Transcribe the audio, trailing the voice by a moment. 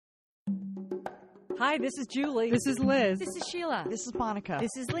Hi, this is Julie. This is Liz. This is Sheila. This is Monica.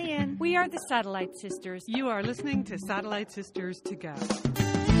 This is Leanne. We are the Satellite Sisters. You are listening to Satellite Sisters to Go.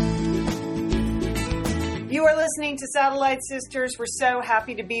 You are listening to Satellite Sisters. We're so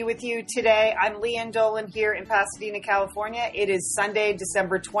happy to be with you today. I'm Leanne Dolan here in Pasadena, California. It is Sunday,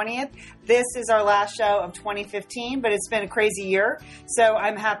 December 20th. This is our last show of 2015, but it's been a crazy year. So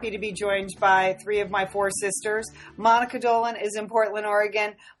I'm happy to be joined by three of my four sisters. Monica Dolan is in Portland,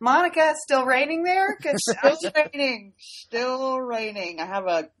 Oregon. Monica, still raining there? Still raining. I have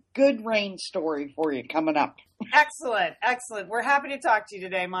a good rain story for you coming up. Excellent. We're happy to talk to you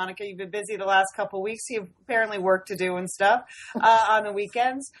today, Monica. You've been busy the last couple of weeks. You have apparently work to do and stuff on the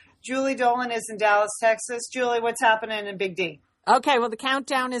weekends. Julie Dolan is in Dallas, Texas. Julie, what's happening in Big D? Okay, well, the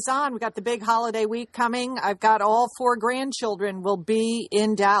countdown is on. We've got the big holiday week coming. I've got all four grandchildren will be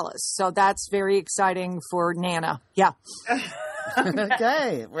in Dallas. So that's very exciting for Nana. Yeah.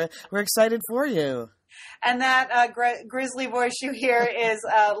 Okay. We're excited for you. And that grizzly voice you hear is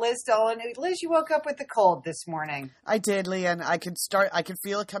Liz Dolan. Liz, you woke up with the cold this morning. I did, Leanne. I could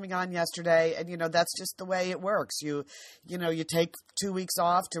feel it coming on yesterday, and that's just the way it works. You take 2 weeks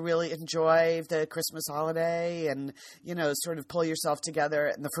off to really enjoy the Christmas holiday, and sort of pull yourself together.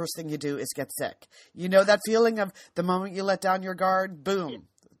 And the first thing you do is get sick. You know that feeling of the moment you let down your guard, boom.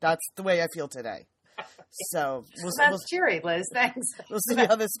 That's the way I feel today. So that's cheery, Liz. Thanks. We'll see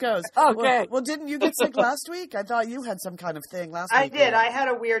how this goes. Okay. Well, didn't you get sick last week? I thought you had some kind of thing last week. I did. I had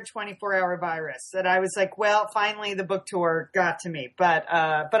a weird 24-hour virus that I was like, well, finally the book tour got to me. But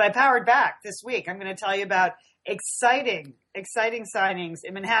I powered back this week. I'm going to tell you about exciting signings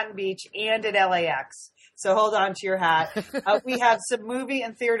in Manhattan Beach and at LAX. So hold on to your hat. We have some movie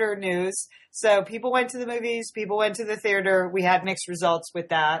and theater news. So people went to the movies. People went to the theater. We had mixed results with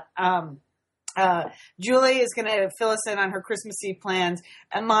that. Julie is going to fill us in on her Christmas Eve plans.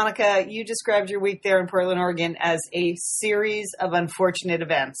 And Monica, you described your week there in Portland, Oregon as a series of unfortunate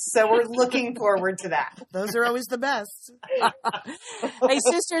events. So we're looking forward to that. Those are always the best. Hey,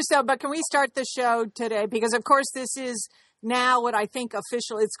 sisters, but can we start the show today? Because, of course, this is now what I think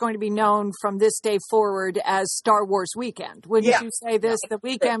officially it's going to be known from this day forward as Star Wars weekend. Wouldn't you say this? The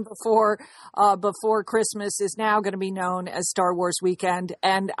weekend before Christmas is now going to be known as Star Wars weekend.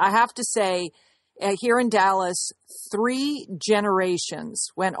 And I have to say, here in Dallas, 3 generations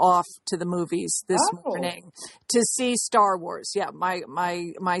went off to the movies this morning to see Star Wars. Yeah,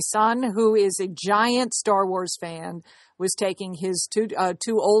 my son, who is a giant Star Wars fan, was taking his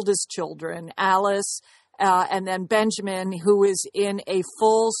two oldest children, Alice and then Benjamin, who is in a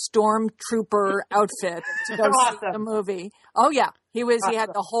full stormtrooper outfit to go see the movie. Oh yeah, he had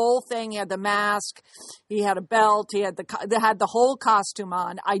the whole thing. He had the mask, he had a belt, he had the whole costume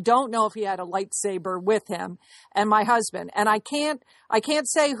on. I don't know if he had a lightsaber with him. And my husband, and I can't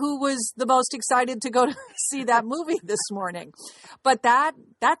say who was the most excited to go to see that movie this morning. But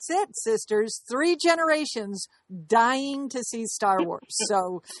that's it, sisters. 3 generations dying to see Star Wars.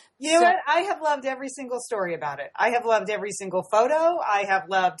 So you know what? I have loved every single story about it. I have loved every single photo. I have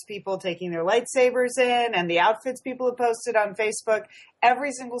loved people taking their lightsabers in and the outfits people have posted on Facebook.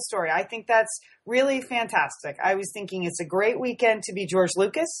 Every single story. I think that's really fantastic. I was thinking it's a great weekend to be George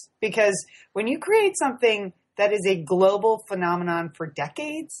Lucas, because when you create something that is a global phenomenon for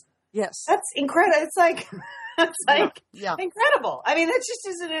decades, yes, that's incredible. It's like incredible. I mean, that just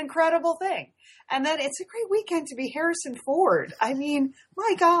is an incredible thing. And then it's a great weekend to be Harrison Ford. I mean,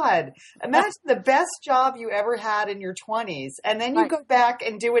 my God, imagine the best job you ever had in your 20s. And then you go back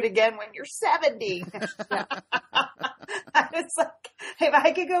and do it again when you're 70. It's like, if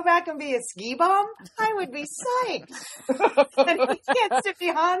I could go back and be a ski bum, I would be psyched. And he gets to be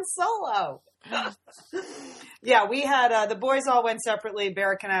Han Solo. Yeah, we had the boys all went separately.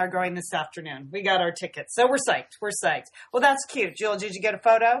 Barrick and I are going this afternoon. We got our tickets, so we're psyched. Well, that's cute. Jill, did you get a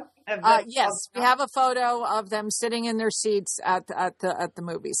photo? Yes, we have a photo of them sitting in their seats at the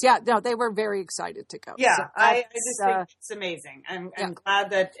movies. Yeah, no, they were very excited to go. Yeah, so I just think it's amazing. I'm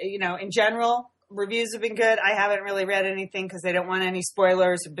glad that in general, reviews have been good. I haven't really read anything because they don't want any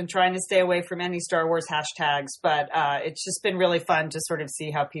spoilers. I've been trying to stay away from any Star Wars hashtags, but it's just been really fun to sort of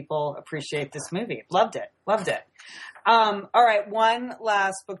see how people appreciate this movie. Loved it. All right, one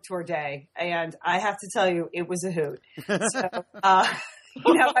last book tour day, and I have to tell you, it was a hoot. So,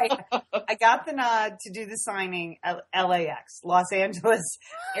 I got the nod to do the signing at LAX, Los Angeles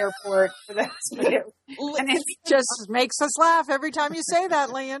Airport. For those of you. And it just makes us laugh every time you say that,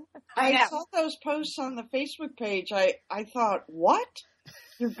 Leanne. I saw those posts on the Facebook page. I thought, what?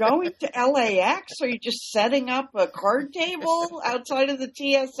 You're going to LAX? Are you just setting up a card table outside of the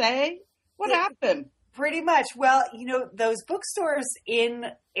TSA? What happened? Pretty much. Well, those bookstores in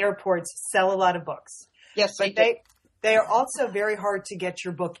airports sell a lot of books. Yes, but they are also very hard to get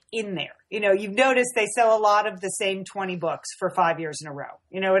your book in there. You've noticed they sell a lot of the same 20 books for 5 years in a row.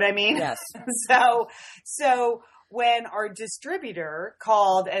 You know what I mean? Yes. So when our distributor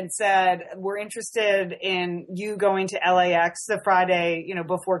called and said, we're interested in you going to LAX the Friday,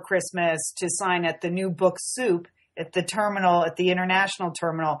 before Christmas to sign at the New Book Soup at the terminal, at the international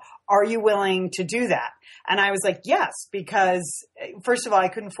terminal, are you willing to do that? And I was like, yes, because first of all, I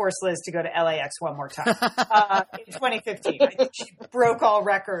couldn't force Liz to go to LAX one more time in 2015. I think she broke all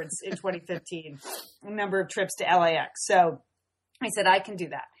records in 2015, a number of trips to LAX. So I said, I can do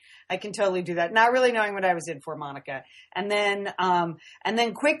that. I can totally do that. Not really knowing what I was in for, Monica. And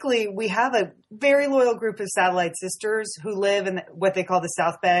then quickly, we have a very loyal group of satellite sisters who live in what they call the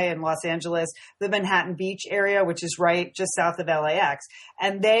South Bay in Los Angeles, the Manhattan Beach area, which is right just south of LAX.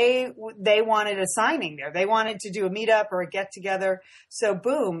 And they wanted a signing there. They wanted to do a meetup or a get together. So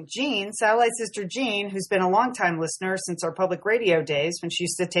boom, Jean, satellite sister Jean, who's been a longtime listener since our public radio days when she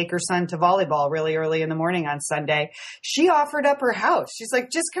used to take her son to volleyball really early in the morning on Sunday, she offered up her house. She's like,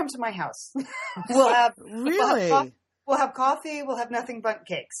 just come to my house. We'll have coffee. We'll have nothing but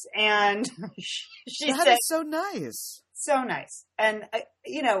cakes. And she that said, is so nice. So nice. And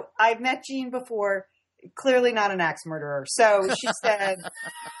I've met Jean before. Clearly not an axe murderer. So she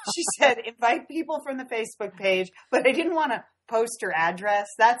said, invite people from the Facebook page, but I didn't want to post her address.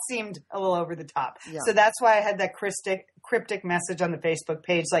 That seemed a little over the top. Yeah. So that's why I had that cryptic message on the Facebook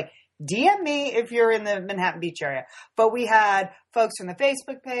page, like, DM me if you're in the Manhattan Beach area. But we had folks from the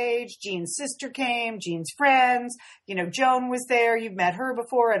Facebook page. Jean's sister came, Jean's friends. Joan was there. You've met her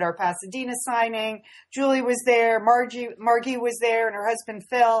before at our Pasadena signing. Julie was there. Margie was there, and her husband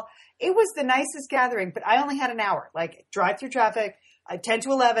Phil. It was the nicest gathering, but I only had an hour, like drive through traffic, 10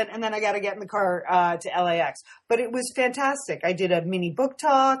 to 11, and then I got to get in the car to LAX. But it was fantastic. I did a mini book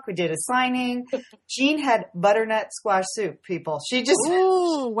talk. We did a signing. Jean had butternut squash soup, people. She just...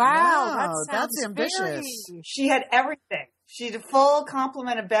 Ooh, wow. That's ambitious. She had everything. She had a full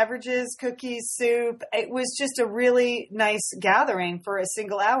complement of beverages, cookies, soup. It was just a really nice gathering for a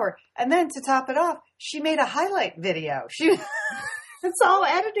single hour. And then to top it off, she made a highlight video. It's all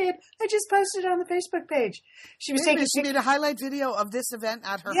edited. I just posted it on the Facebook page. She made a highlight video of this event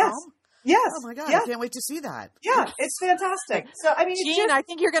at her home? Yes. Oh my God. Yeah. I can't wait to see that. Yeah. It's fantastic. So, Jean, I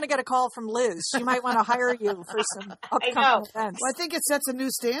think you're going to get a call from Liz. She might want to hire you for some upcoming events. Well, I think it sets a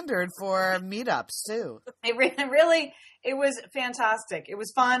new standard for meetups too. It was fantastic. It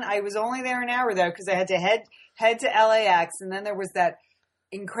was fun. I was only there an hour though, because I had to head to LAX. And then there was that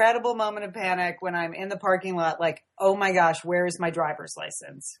incredible moment of panic when I'm in the parking lot, like, oh my gosh, where is my driver's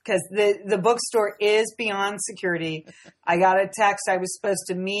license? Because the bookstore is beyond security. I got a text. I was supposed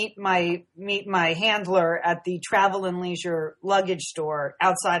to meet my handler at the Travel and Leisure luggage store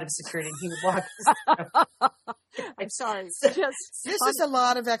outside of security. He would walk. I'm sorry. This is a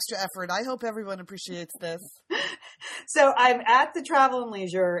lot of extra effort. I hope everyone appreciates this. So I'm at the Travel and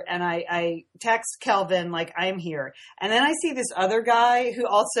Leisure, and I text Kelvin, like, I'm here. And then I see this other guy who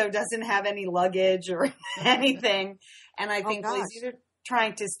also doesn't have any luggage or anything. And I think he's either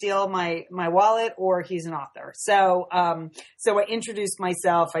trying to steal my wallet or he's an author. So I introduced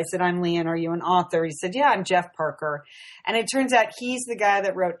myself. I said, I'm Lian. Are you an author? He said, yeah, I'm Jeff Parker. And it turns out he's the guy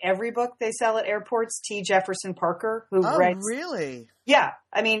that wrote every book they sell at airports, T. Jefferson Parker, who writes. Oh, really? Yeah.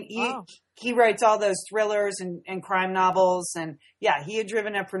 I mean, he writes all those thrillers and crime novels. And yeah, he had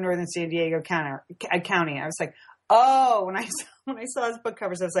driven up from Northern San Diego County. I was like, oh, when I saw his book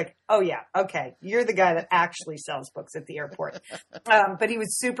covers, I was like, oh yeah, okay, you're the guy that actually sells books at the airport. But he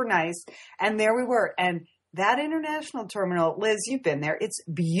was super nice. And there we were. And that international terminal, Liz, you've been there. It's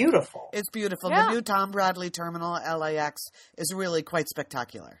beautiful. It's beautiful. Yeah. The new Tom Bradley terminal at LAX is really quite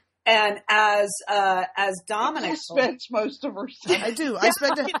spectacular. And as Dominic spends most of her Sunday. I do. I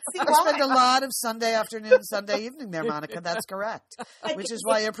spend a lot of Sunday afternoon, Sunday evening there, Monica. That's correct. Which is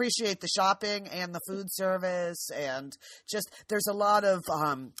why I appreciate the shopping and the food service, and just there's a lot of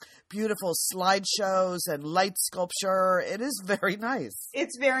beautiful slideshows and light sculpture. It is very nice.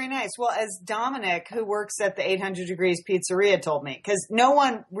 It's very nice. Well, as Dominic, who works at the 800 Degrees Pizzeria, told me, because no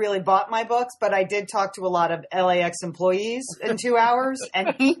one really bought my books, but I did talk to a lot of LAX employees in 2 hours,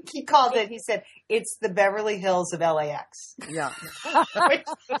 and he called it, he said, it's the Beverly Hills of LAX. Yeah.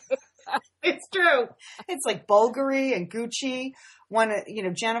 It's true. It's like Bulgari and Gucci.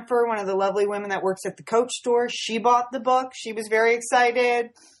 Jennifer, one of the lovely women that works at the Coach store, she bought the book. She was very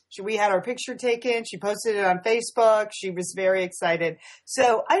excited. We had our picture taken. She posted it on Facebook. She was very excited.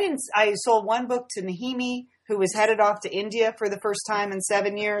 So I sold one book to Nahimi, who was headed off to India for the first time in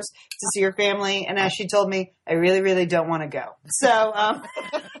 7 years to see her family. And as she told me, I really, really don't want to go. So,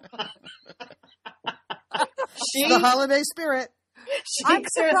 the holiday spirit. I'm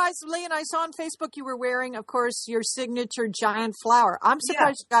surprised, Leanne, I saw on Facebook you were wearing, of course, your signature giant flower. I'm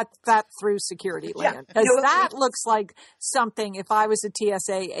surprised you got that through security, Leanne. Because that looks like something, if I was a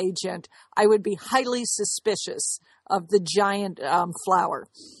TSA agent, I would be highly suspicious of the giant flower.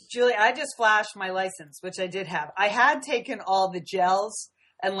 Julie, I just flashed my license, which I did have. I had taken all the gels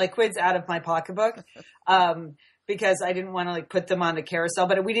and liquids out of my pocketbook because I didn't want to put them on the carousel,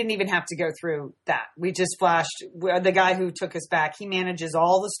 but we didn't even have to go through that. We just flashed. The guy who took us back, he manages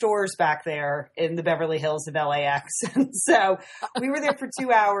all the stores back there in the Beverly Hills of LAX. And so we were there for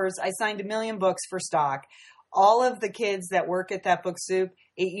 2 hours. I signed 1 million books for stock. All of the kids that work at that book soup,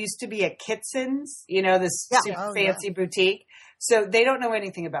 it used to be a Kitson's, this super fancy boutique. So they don't know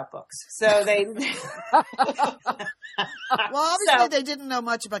anything about books. So they... Well, obviously they didn't know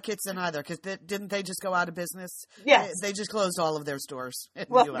much about Kitson either, because didn't they just go out of business? Yes. They just closed all of their stores in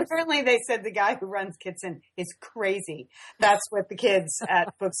the US. Apparently they said the guy who runs Kitson is crazy. That's what the kids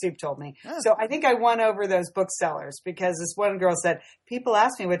at Book Soup told me. Oh. So I think I won over those booksellers, because this one girl said, people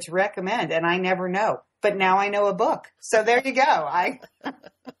ask me what to recommend, and I never know. But now I know a book. So there you go.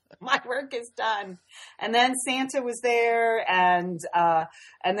 My work is done. And then Santa was there, and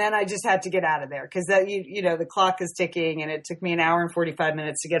then I just had to get out of there because the clock is ticking, and it took me 1 hour and 45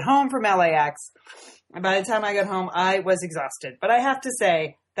 minutes to get home from LAX. And by the time I got home, I was exhausted. But I have to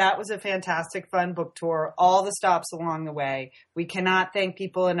say, that was a fantastic, fun book tour. All the stops along the way. We cannot thank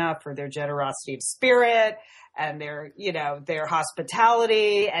people enough for their generosity of spirit and their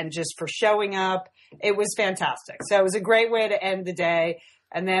hospitality, and just for showing up. It was fantastic. So it was a great way to end the day.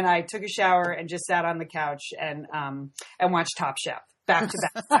 And then I took a shower and just sat on the couch and watched Top Chef back to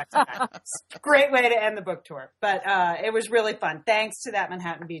back. Great way to end the book tour. But it was really fun. Thanks to that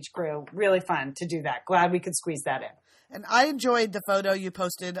Manhattan Beach crew. Really fun to do that. Glad we could squeeze that in. And I enjoyed the photo you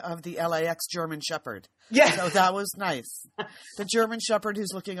posted of the LAX German Shepherd. Yeah. So that was nice. The German Shepherd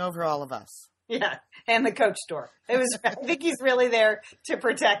who's looking over all of us. Yeah, and the Coach store. I think he's really there to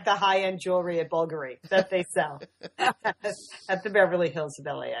protect the high-end jewelry at Bulgari that they sell at the Beverly Hills of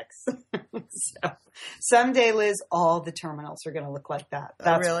LAX. So someday, Liz, all the terminals are going to look like that.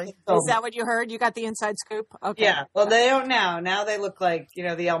 That's really? Is that what you heard? You got the inside scoop? Okay. Yeah. Well, they don't now. Now they look like,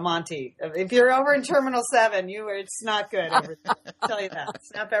 the El Monte. If you're over in Terminal 7, it's not good. I'll tell you that.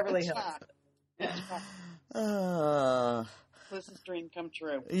 It's not Beverly Hills. Liz's dream come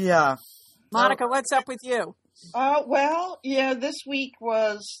true. Yeah. Monica, what's up with you? This week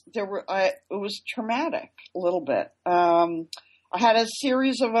it was traumatic a little bit. I had a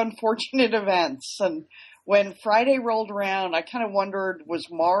series of unfortunate events, and when Friday rolled around, I kind of wondered, was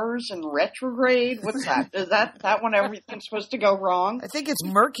Mars in retrograde? What's that? Is that when everything's supposed to go wrong? I think it's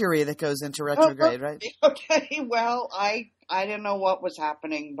Mercury that goes into retrograde, right? Okay, well, I didn't know what was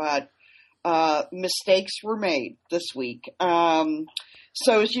happening, but mistakes were made this week.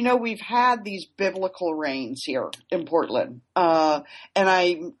 So as you know, we've had these biblical rains here in Portland. And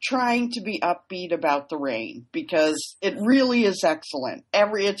I'm trying to be upbeat about the rain because it really is excellent.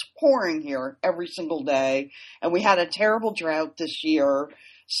 It's pouring here every single day. And we had a terrible drought this year.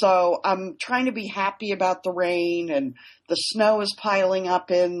 So I'm trying to be happy about the rain, and the snow is piling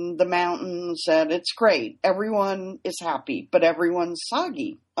up in the mountains, and it's great. Everyone is happy, but everyone's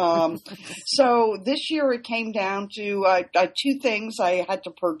soggy. So this year it came down to 2 things I had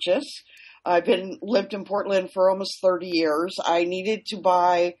to purchase. I've lived in Portland for almost 30 years. I needed to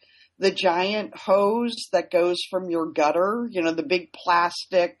buy the giant hose that goes from your gutter, the big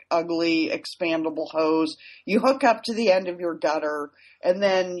plastic, ugly, expandable hose. You hook up to the end of your gutter, and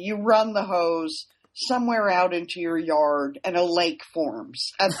then you run the hose somewhere out into your yard, and a lake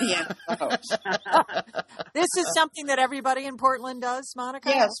forms at the end of the hose. This is something that everybody in Portland does, Monica?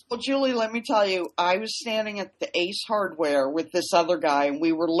 Yes. Well, Julie, let me tell you, I was standing at the Ace Hardware with this other guy, and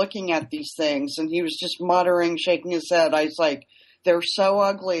we were looking at these things, and he was just muttering, shaking his head. I was like, they're so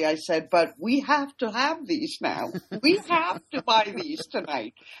ugly. I said, but we have to have these now. We have to buy these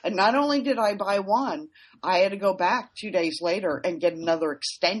tonight. And not only did I buy one, I had to go back 2 days later and get another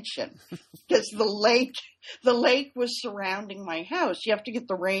extension because the lake was surrounding my house. You have to get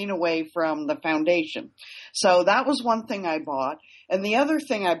the rain away from the foundation. So that was one thing I bought. And the other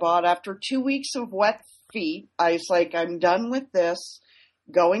thing I bought, after 2 weeks of wet feet, I was like, I'm done with this.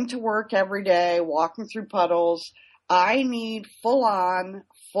 Going to work every day, walking through puddles. I need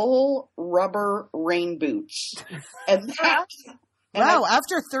full rubber rain boots. And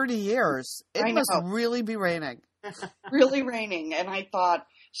after 30 years, it must really be raining. Really raining. And I thought,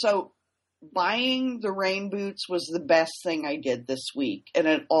 so buying the rain boots was the best thing I did this week, and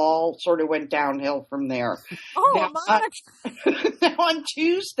it all sort of went downhill from there. Oh, Monica. Now on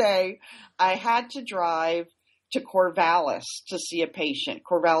Tuesday, I had to drive to Corvallis to see a patient,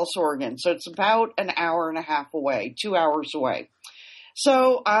 Corvallis, Oregon. So it's about an hour and a half away, 2 hours away.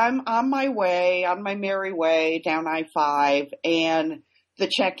 So I'm on my way, on my merry way down I-5, and the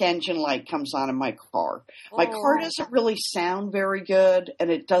check engine light comes on in my car. My car doesn't really sound very good,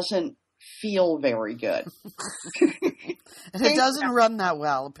 and it doesn't feel very good. And it doesn't run that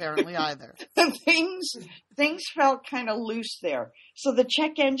well, apparently, either. Things felt kind of loose there. So the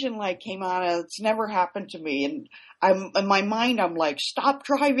check engine light came on, and it's never happened to me. And in my mind, I'm like, stop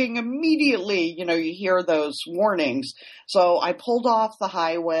driving immediately. You know, you hear those warnings. So I pulled off the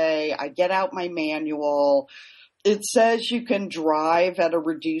highway. I get out my manual. It says you can drive at a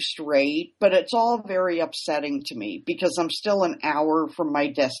reduced rate, but it's all very upsetting to me because I'm still an hour from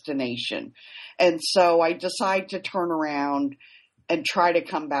my destination. And so I decide to turn around and try to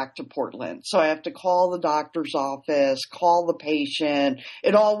come back to Portland. So I have to call the doctor's office, call the patient.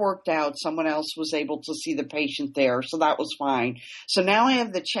 It all worked out. Someone else was able to see the patient there, so that was fine. So now I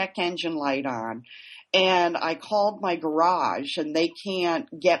have the check engine light on. And I called my garage, and they can't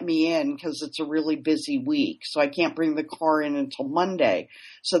get me in because it's a really busy week. So I can't bring the car in until Monday.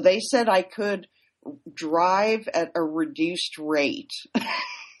 So they said I could drive at a reduced rate.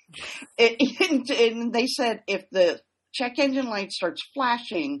 And they said if the check engine light starts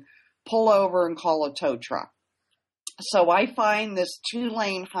flashing, pull over and call a tow truck. So I find this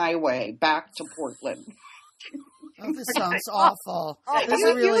 2-lane highway back to Portland. Oh, this sounds awful. This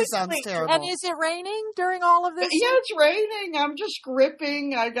really sounds terrible. And is it raining during all of this? Yeah, it's raining. I'm just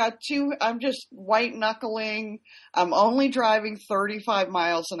gripping. I'm just white knuckling. I'm only driving 35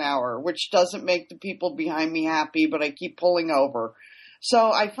 miles an hour, which doesn't make the people behind me happy, but I keep pulling over.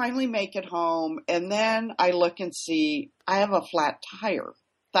 So I finally make it home, and then I look and see I have a flat tire.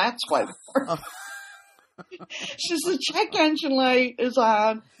 That's why. Since the check engine light is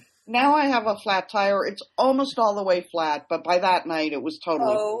on, now I have a flat tire. It's almost all the way flat, but by that night it was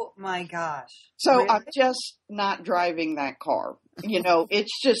totally. Oh my gosh. So really? I'm just not driving that car. You know,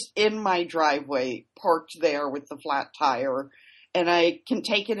 it's just in my driveway, parked there with the flat tire, and I can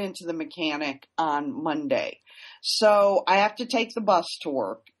take it into the mechanic on Monday. So I have to take the bus to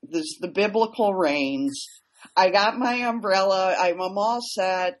work. There's the biblical rains. I got my umbrella. I'm all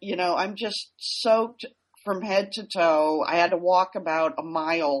set. You know, I'm just soaked from head to toe. I had to walk about a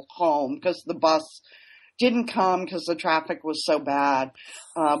mile home because the bus didn't come because the traffic was so bad.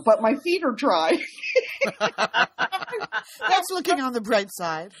 But my feet are dry. That's looking on the bright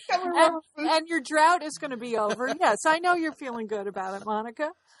side. And your drought is going to be over. Yes, I know you're feeling good about it, Monica.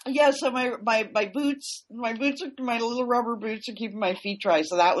 Yeah, so my boots, my little rubber boots are keeping my feet dry,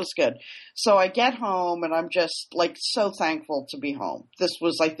 so that was good. So I get home, and I'm just, like, so thankful to be home. This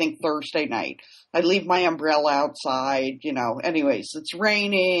was, I think, Thursday night. I leave my umbrella outside, you know. Anyways, it's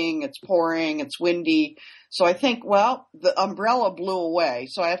raining, it's pouring, it's windy. So I think, well, the umbrella blew away,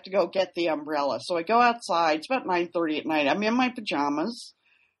 so I have to go get the umbrella. So I go outside. It's about 9:30 at night. I'm in my pajamas.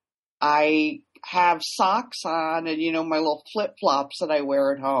 I have socks on and, you know, my little flip-flops that I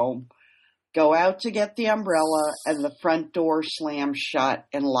wear at home. Go out to get the umbrella, and the front door slams shut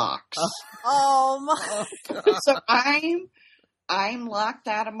and locks. Oh my God. So I'm locked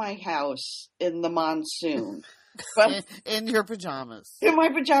out of my house in the monsoon. But in your pajamas. In my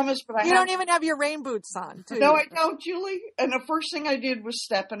pajamas, but you don't even have your rain boots on, do you? No, I don't, Julie. And the first thing I did was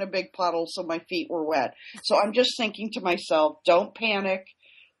step in a big puddle, so my feet were wet. So I'm just thinking to myself, don't panic.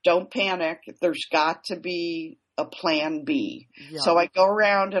 Don't panic. There's got to be a plan B. Yeah. So I go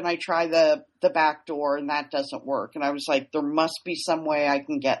around and I try the back door, and that doesn't work. And I was like, there must be some way I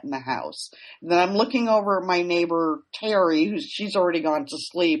can get in the house. And then I'm looking over at my neighbor, Terry, she's already gone to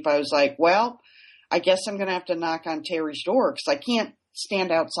sleep. I was like, well, I guess I'm going to have to knock on Terry's door because I can't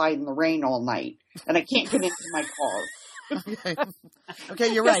stand outside in the rain all night, and I can't get into my car.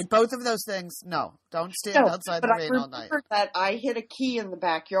 Okay, you're right. Both of those things, no. Don't stand outside the rain all night. That I hid a key in the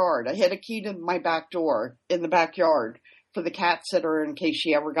backyard. I hid a key to my back door in the backyard for the cat sitter in case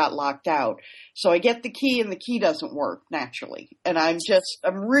she ever got locked out. So I get the key, and the key doesn't work naturally. And I'm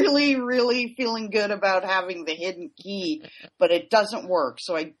really, really feeling good about having the hidden key, but it doesn't work.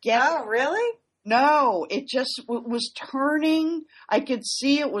 So I get. Oh, really? No, it just was turning. I could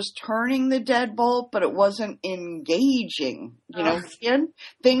see it was turning the deadbolt, but it wasn't engaging. You know,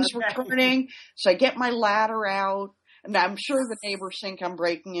 things were turning. So I get my ladder out. And I'm sure the neighbors think I'm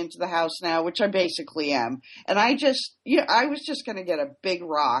breaking into the house now, which I basically am. And I was just going to get a big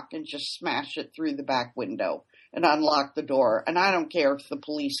rock and just smash it through the back window and unlock the door. And I don't care if the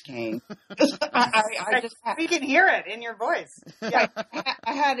police came. We can hear it in your voice. Yeah.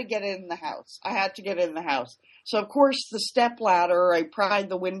 I had to get in the house. I had to get in the house. So, of course, the step ladder, I pried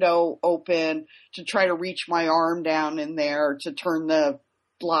the window open to try to reach my arm down in there to turn the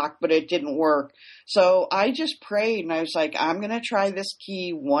lock, but it didn't work. So I just prayed and I was like, I'm going to try this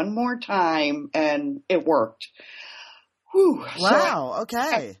key one more time, and it worked. Whew. Wow. So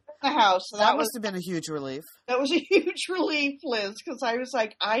okay. the house. So that must have been a huge relief. That was a huge relief, Liz, because I was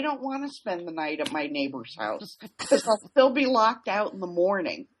like, I don't want to spend the night at my neighbor's house because I'll still be locked out in the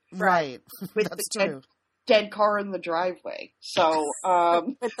morning. Right. With That's the true. Dead car in the driveway. So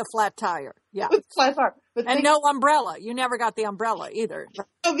with the flat tire. Yeah. With flat tire. But and no umbrella. You never got the umbrella either.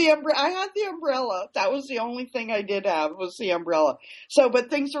 Oh, I had the umbrella. That was the only thing I did have was the umbrella. So, but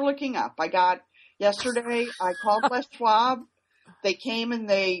things are looking up. Yesterday, I called West Schwab. They came and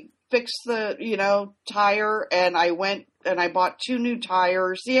they fixed the, tire, and I went and I bought 2 new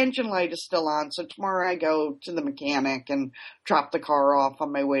tires. The engine light is still on, so tomorrow I go to the mechanic and drop the car off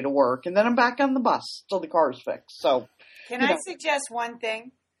on my way to work, and then I'm back on the bus till the car's fixed. So, can I suggest one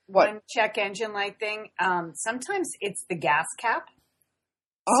thing? What? One check engine light thing. Sometimes it's the gas cap.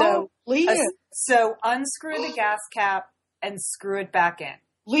 Oh, Leah. So unscrew the gas cap and screw it back in.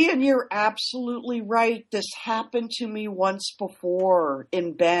 Leon, you're absolutely right. This happened to me once before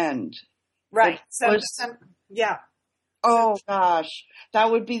in Bend. Right. Yeah. Oh, gosh.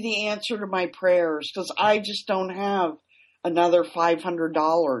 That would be the answer to my prayers, because I just don't have another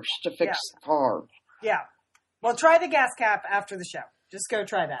 $500 to fix the car. Yeah. Well, try the gas cap after the show. Just go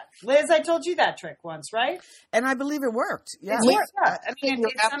try that. Liz, I told you that trick once, right? And I believe it worked. Yeah. It worked. Yeah. I mean, you're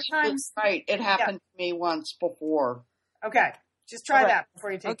sometimes right. It happened to me once before. Okay. Just try that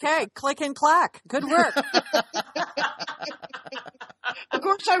before you take it. Okay. Click and clack. Good work. Of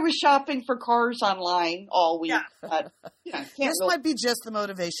course, I was shopping for cars online all week. Yeah. But, this might be just the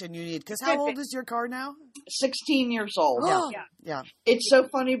motivation you need. Because how old is your car now? 16 years old. Yeah. It's so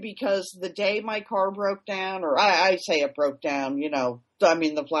funny because the day my car broke down, or I say it broke down,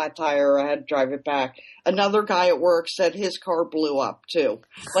 the flat tire, I had to drive it back. Another guy at work said his car blew up too.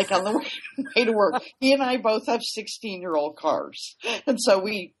 Like on the way to work. He and I both have 16-year-old cars. And so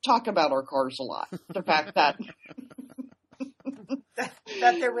we talk about our cars a lot. The fact that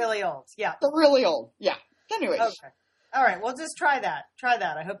that they're really old. Yeah. They're really old. Yeah. Anyways. Okay. All right. Well, just try that.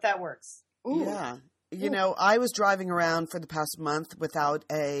 I hope that works. Ooh. Yeah. I was driving around for the past month without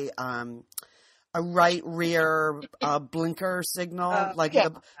a right rear blinker signal.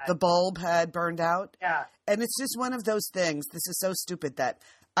 The bulb had burned out. Yeah. And it's just one of those things. This is so stupid that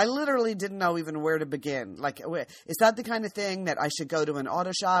I literally didn't know even where to begin. Like, is that the kind of thing that I should go to an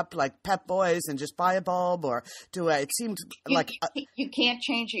auto shop like Pep Boys and just buy a bulb, or it seemed like you can't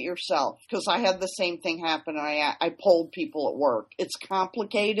change it yourself, because I had the same thing happen. I polled people at work. It's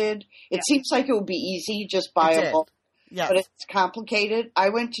complicated. It seems like it would be easy, just buy a bulb. Yeah, but it's complicated.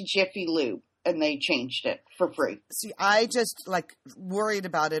 I went to Jiffy Lube and they changed it for free. See, I just worried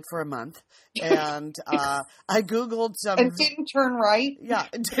about it for a month, and I Googled some. And didn't turn right. Yeah,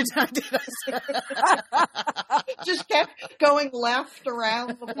 just kept going left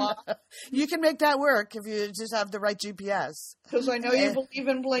around the block. You can make that work if you just have the right GPS. Because I know you believe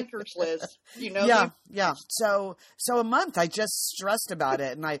in blinkers, Liz. Yeah. So a month I just stressed about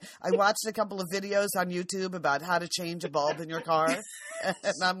it, and I watched a couple of videos on YouTube about how to change a bulb in your car,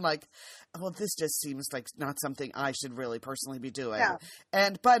 and I'm like, well, this just seems like not something I should really personally be doing. Yeah.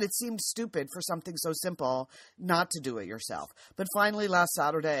 But it seemed stupid for something so simple not to do it yourself. But finally, last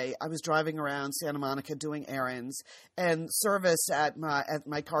Saturday, I was driving around Santa Monica doing errands, and service at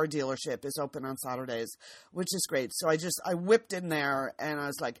my car dealership is open on Saturdays, which is great. So I whipped in there, and I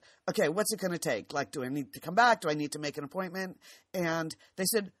was like, okay, what's it going to take? Like, do I need to come back? Do I need to make an appointment? And they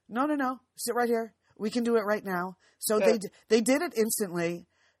said, no, sit right here. We can do it right now. So they did it instantly.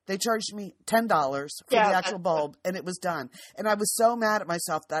 They charged me $10 for the actual bulb, and it was done. And I was so mad at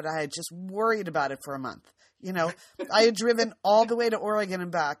myself that I had just worried about it for a month. I had driven all the way to Oregon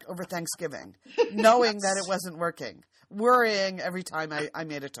and back over Thanksgiving, knowing that it wasn't working, worrying every time I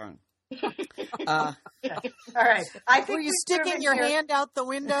made a turn. All right. Were you sticking your hand out the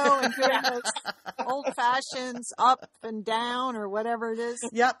window and doing those old fashions up and down or whatever it is?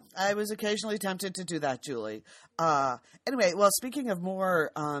 Yep. I was occasionally tempted to do that, Julie. Anyway, well, speaking of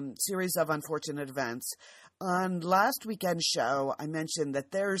more series of unfortunate events, on last weekend's show, I mentioned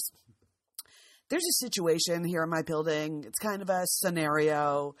that there's a situation here in my building. It's kind of a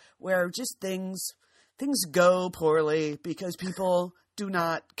scenario where just things things go poorly because people do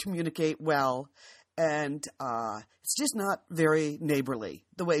not communicate well, and it's just not very neighborly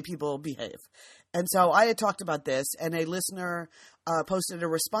the way people behave. And so I had talked about this, and a listener posted a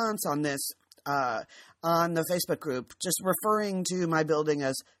response on this on the Facebook group, just referring to my building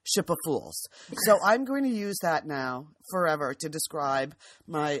as Ship of Fools. So I'm going to use that now forever to describe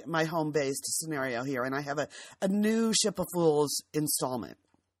my home-based scenario here. And I have a new Ship of Fools installment.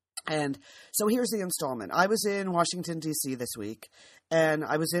 And so here's the installment. I was in Washington, D.C. this week, and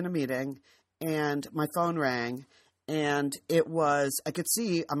I was in a meeting, and my phone rang, and I could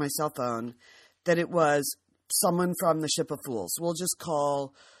see on my cell phone that it was someone from the Ship of Fools. We'll just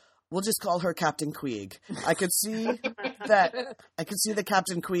call her Captain Queeg. I could see that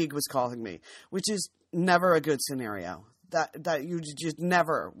Captain Queeg was calling me, which is never a good scenario. That you just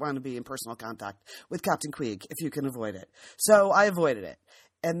never want to be in personal contact with Captain Queeg if you can avoid it. So I avoided it.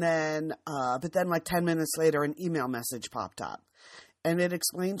 And then, but then like 10 minutes later, an email message popped up, and it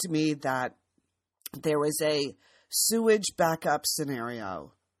explained to me that there was a sewage backup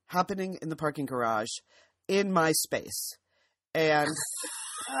scenario happening in the parking garage in my space. And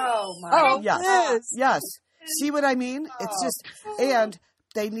yes. See what I mean? It's just, and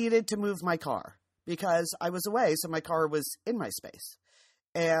they needed to move my car because I was away, so my car was in my space.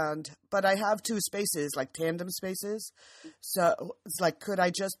 But I have two spaces, like tandem spaces. So it's like, could I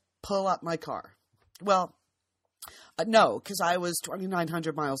just pull up my car? Well, no, because I was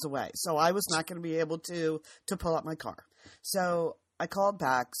 2,900 miles away. So I was not going to be able to pull up my car. So I called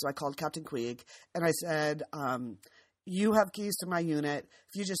back. So I called Captain Queeg, and I said, you have keys to my unit.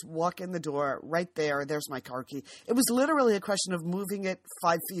 If you just walk in the door right there's my car key. It was literally a question of moving it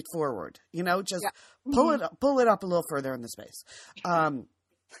 5 feet forward, just pull it up a little further in the space.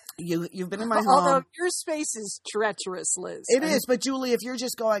 You've been in my home. Although your space is treacherous, Liz. It is, but Julie, if you're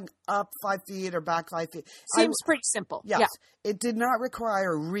just going up 5 feet or back 5 feet. Seems pretty simple. Yes. Yeah. It did not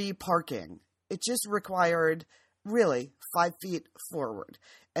require reparking. It just required really 5 feet forward.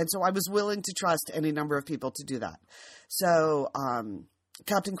 And so I was willing to trust any number of people to do that. So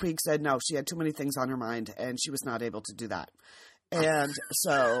Captain Queeg said no, she had too many things on her mind and she was not able to do that. And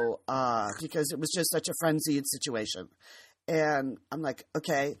so because it was just such a frenzied situation. And I'm like,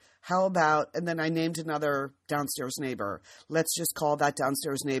 okay, how about, and then I named another downstairs neighbor. Let's just call that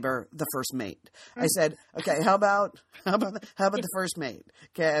downstairs neighbor the first mate. I said, okay, how about the first mate?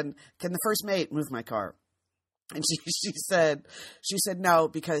 Can the first mate move my car? And she said no,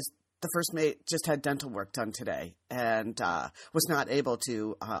 because the first mate just had dental work done today and was not able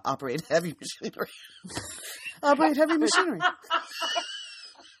to operate heavy machinery. Oh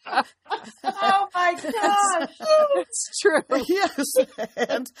my gosh. It's true. Yes.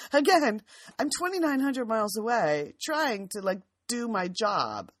 And again, I'm 2,900 miles away trying to do my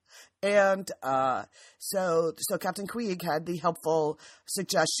job. And so Captain Queeg had the helpful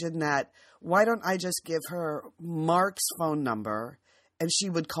suggestion that why don't I just give her Mark's phone number and she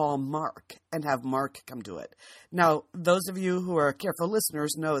would call Mark and have Mark come do it. Now, those of you who are careful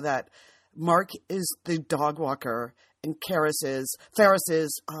listeners know that Mark is the dog walker and Ferris's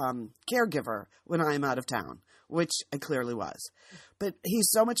caregiver when I'm out of town, which I clearly was. But he's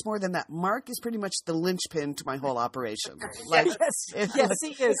so much more than that. Mark is pretty much the linchpin to my whole operation. Yes,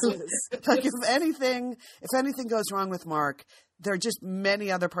 he is. Like if anything goes wrong with Mark, there are just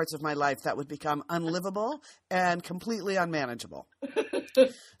many other parts of my life that would become unlivable and completely unmanageable.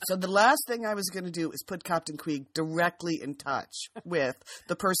 So the last thing I was going to do is put Captain Queeg directly in touch with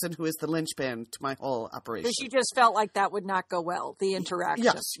the person who is the linchpin to my whole operation. Because you just felt like that would not go well, the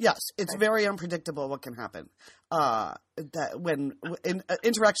interaction. Yes. It's very unpredictable what can happen. That when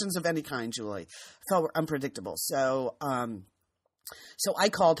interactions of any kind, Julie, felt unpredictable. So I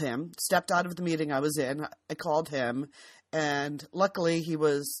called him, stepped out of the meeting I was in. I called him, and luckily he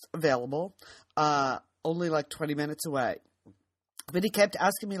was available, only 20 minutes away. But he kept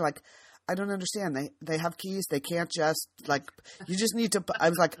asking me, I don't understand. They have keys. They can't just, you just need to. I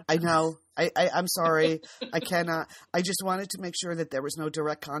was like, I know. I'm sorry. I cannot. I just wanted to make sure that there was no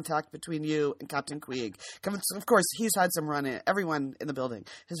direct contact between you and Captain Queeg. Of course, he's had some run-in. Everyone in the building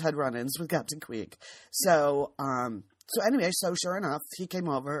has had run-ins with Captain Queeg. So anyway, so sure enough, he came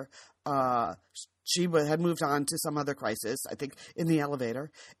over. She had moved on to some other crisis, I think, in the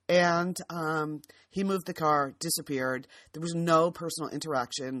elevator. And he moved the car, disappeared. There was no personal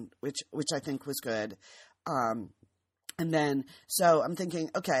interaction, which I think was good. And then, so I'm thinking,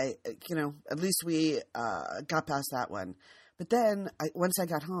 okay, at least we got past that one. But then, once I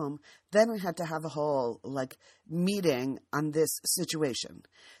got home, then I had to have a whole, meeting on this situation.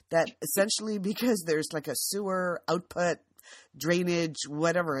 That essentially, because there's, a sewer output drainage,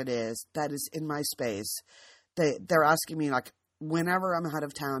 whatever it is that is in my space. They're asking me, like, whenever I'm out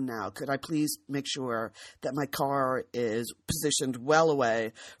of town now, could I please make sure that my car is positioned well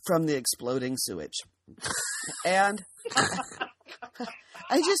away from the exploding sewage? And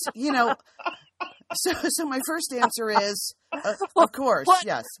I just, so my first answer is, of course,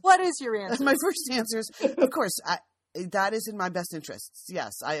 yes. What is your answer? My first answer is, of course, that is in my best interests.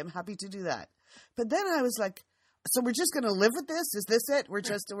 Yes, I am happy to do that. But then I was like, so we're just going to live with this? Is this it? We're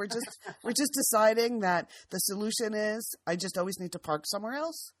just deciding that the solution is I just always need to park somewhere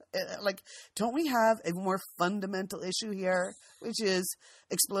else. Like, don't we have a more fundamental issue here, which is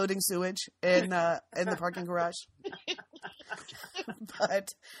exploding sewage in the parking garage?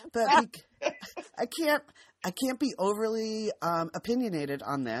 but I can't be overly opinionated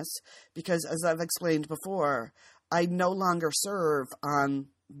on this because, as I've explained before, I no longer serve on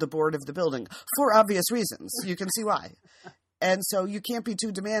the board of the building for obvious reasons. You can see why. And so you can't be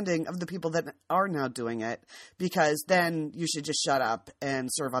too demanding of the people that are now doing it, because then you should just shut up and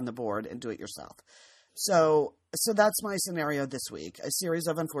serve on the board and do it yourself. So that's my scenario this week. A series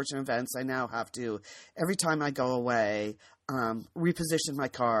of unfortunate events. I now have to, every time I go away, reposition my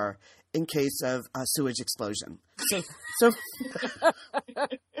car in case of a sewage explosion. So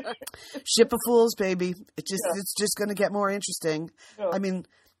ship of fools, baby. It's just going to get more interesting. Yeah. I mean,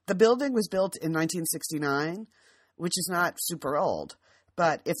 the building was built in 1969, which is not super old.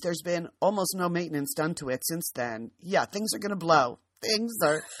 But if there's been almost no maintenance done to it since then, yeah, things are going to blow. Things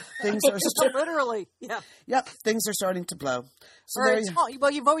are literally, yeah. Yep, things are starting to blow. So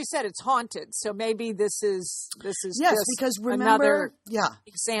well, you've always said it's haunted, so maybe this is yes, because remember, another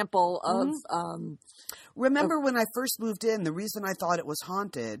example of. Remember when I first moved in, the reason I thought it was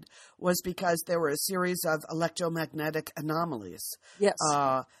haunted was because there were a series of electromagnetic anomalies. Yes.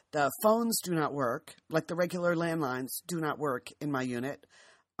 The phones do not work, like the regular landlines do not work in my unit.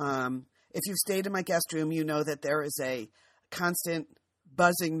 If you've stayed in my guest room, you know that there is a constant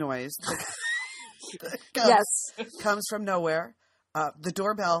buzzing noise that comes from nowhere. The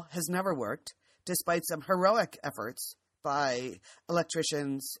doorbell has never worked, despite some heroic efforts by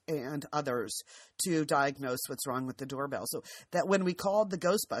electricians and others to diagnose what's wrong with the doorbell. So that when we called the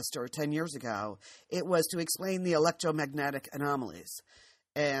Ghostbuster 10 years ago, it was to explain the electromagnetic anomalies.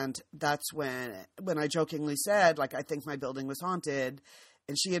 And that's when I jokingly said, like, I think my building was haunted.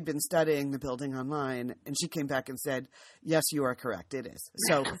 And she had been studying the building online, and she came back and said, yes, you are correct. It is.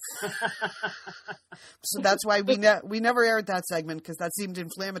 So that's why we never aired that segment, because that seemed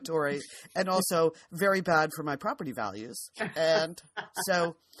inflammatory and also very bad for my property values. And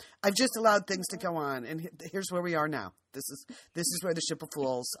so I've just allowed things to go on. And here's where we are now. This is where the ship of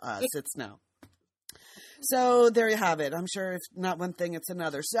fools sits now. So there you have it. I'm sure if not one thing, it's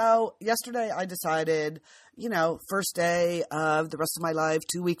another. So yesterday I decided, first day of the rest of my life,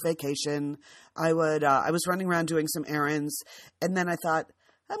 2-week vacation. I was running around doing some errands, and then I thought,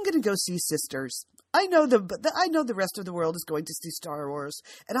 I'm going to go see Sisters. I know the rest of the world is going to see Star Wars,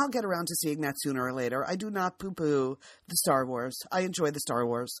 and I'll get around to seeing that sooner or later. I do not poo-poo the Star Wars. I enjoy the Star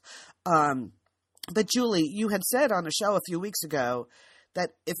Wars. But Julie, you had said on a show a few weeks ago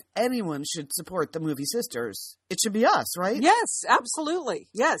that if anyone should support the movie Sisters, it should be us, right? Yes, absolutely.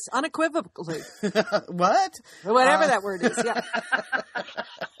 Yes, unequivocally. What? Whatever that word is, yeah.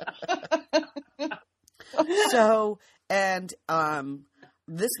 So, and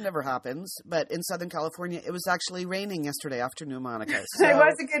this never happens, but in Southern California, it was actually raining yesterday afternoon, Monica. So it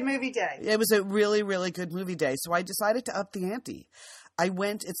was a good movie day. It was a really, really good movie day. So I decided to up the ante.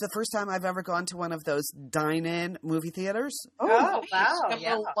 It's the first time I've ever gone to one of those dine-in movie theaters. Oh wow.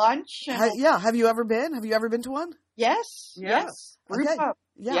 Yeah. Lunch. Have you ever been? Have you ever been to one? Yes. Okay.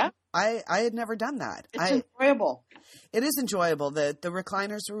 Yeah. I had never done that. It's enjoyable. It is enjoyable. The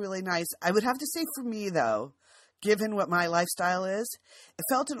recliners were really nice. I would have to say for me, though, given what my lifestyle is, it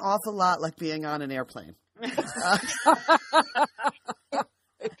felt an awful lot like being on an airplane.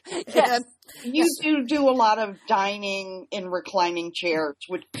 Yes. You do a lot of dining in reclining chairs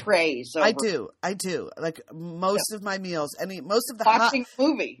with trays. I do. Like most of my meals, most of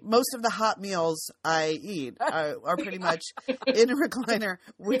the hot meals I eat are pretty much in a recliner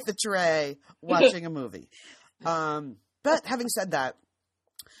with a tray watching a movie. But having said that,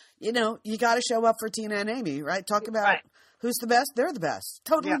 you got to show up for Tina and Amy, right? Talk about who's the best. They're the best.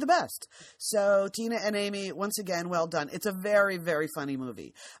 Totally the best. So Tina and Amy, once again, well done. It's a very, very funny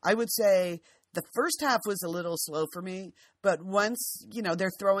movie. I would say the first half was a little slow for me, but once,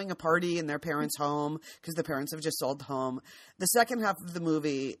 they're throwing a party in their parents' home because the parents have just sold the home. The second half of the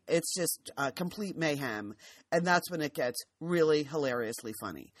movie, it's just complete mayhem. And that's when it gets really hilariously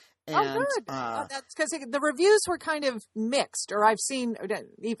funny. And, good. That's because the reviews were kind of mixed, or I can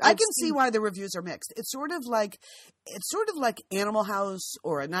see why the reviews are mixed. It's sort of like Animal House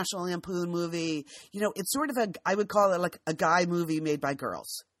or a National Lampoon movie. It's sort of I would call it like a guy movie made by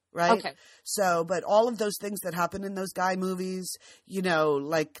girls. Right? Okay. So, but all of those things that happen in those guy movies,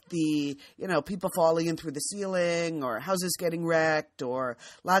 like the, people falling in through the ceiling or houses getting wrecked or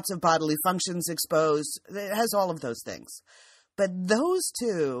lots of bodily functions exposed, it has all of those things. But those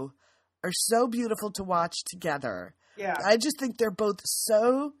two are so beautiful to watch together. Yeah. I just think they're both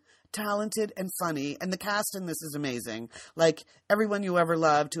so talented and funny, and the cast in this is amazing. Like everyone you ever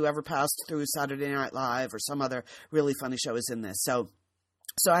loved, who ever passed through Saturday Night Live or some other really funny show is in this. So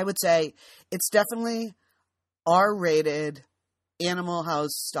I would say it's definitely R-rated Animal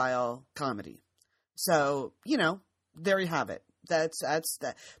House style comedy. So, there you have it. That's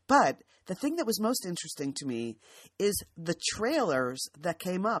that. But the thing that was most interesting to me is the trailers that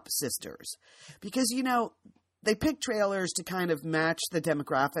came up, sisters. Because, they pick trailers to kind of match the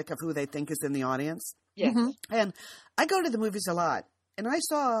demographic of who they think is in the audience. Yeah. Mm-hmm. And I go to the movies a lot, and I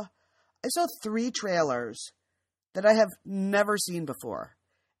saw 3 trailers that I have never seen before.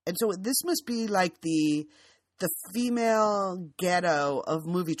 And so this must be like the female ghetto of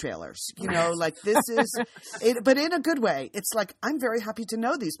movie trailers, like this is it, but in a good way. It's like, I'm very happy to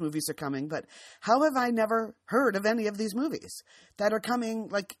know these movies are coming, but how have I never heard of any of these movies that are coming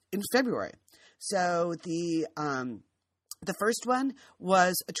like in February? So the first one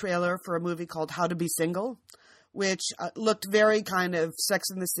was a trailer for a movie called How to Be Single, which looked very kind of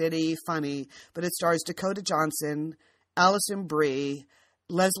Sex and the City, funny, but it stars Dakota Johnson, Alison Brie,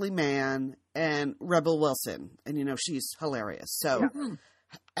 Leslie Mann, and Rebel Wilson. And, she's hilarious. So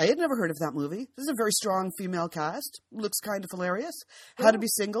I had never heard of that movie. This is a very strong female cast. Looks kind of hilarious. How to Be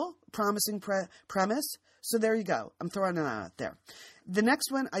Single, promising premise. So there you go. I'm throwing it out there. The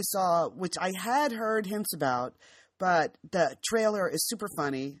next one I saw, which I had heard hints about, but the trailer is super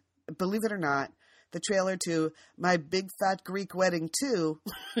funny. Believe it or not, the trailer to My Big Fat Greek Wedding 2.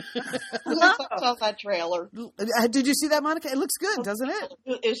 I saw that trailer. Did you see that, Monica? It looks good, doesn't it?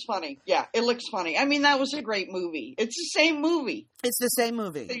 It's funny. Yeah, it looks funny. I mean, that was a great movie. It's the same movie. It's the same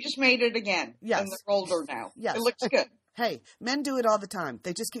movie. They just made it again. Yes. And they're older now. Yes. It looks good. Hey, men do it all the time.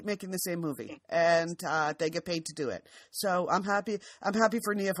 They just keep making the same movie, and they get paid to do it. So I'm happy. I'm happy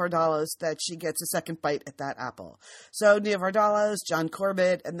for Nia Vardalos that she gets a second bite at that apple. So Nia Vardalos, John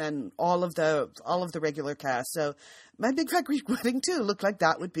Corbett, and then all of the regular cast. So My Big Fat Greek Wedding 2 looked like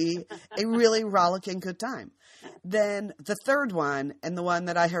that would be a really rollicking good time. Then the third one, and the one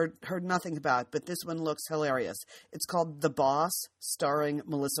that I heard nothing about, but this one looks hilarious. It's called The Boss, starring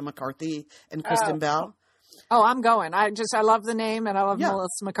Melissa McCarthy and Kristen Bell. Oh, I'm going. I love the name, and I love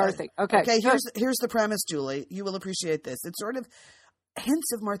Melissa McCarthy. Okay. Here's the premise, Julie. You will appreciate this. It's sort of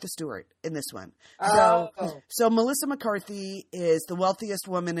hints of Martha Stewart in this one. So Melissa McCarthy is the wealthiest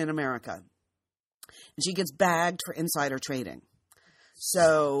woman in America. And she gets bagged for insider trading.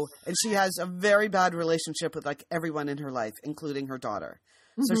 And she has a very bad relationship with like everyone in her life, including her daughter.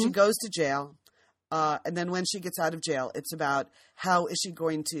 Mm-hmm. So she goes to jail. And then when she gets out of jail, it's about how is she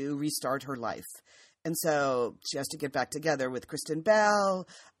going to restart her life. And so she has to get back together with Kristen Bell.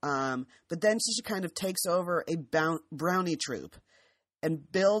 But then she kind of takes over a brownie troupe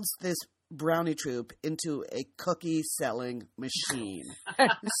and builds this brownie troupe into a cookie-selling machine.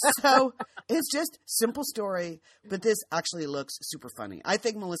 So it's just simple story, but this actually looks super funny. I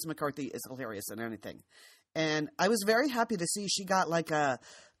think Melissa McCarthy is hilarious in anything. And I was very happy to see she got like a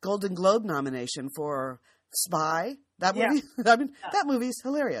Golden Globe nomination for Spy. That movie, that movie's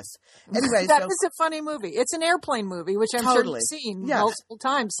hilarious. Anyway, that is a funny movie. It's an airplane movie, which I'm sure you've seen multiple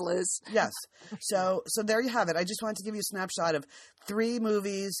times, Liz. Yes. So there you have it. I just wanted to give you a snapshot of 3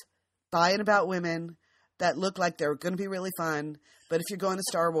 movies by and about women that look like they're going to be really fun. But if you're going to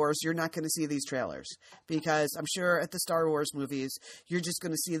Star Wars, you're not going to see these trailers because I'm sure at the Star Wars movies, you're just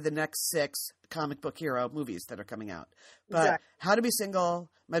going to see the next 6 comic book hero movies that are coming out. But How to Be Single,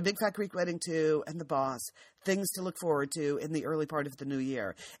 My Big Fat Greek Wedding 2, and The Boss, things to look forward to in the early part of the new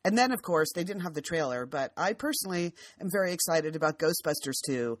year. And then, of course, they didn't have the trailer, but I personally am very excited about Ghostbusters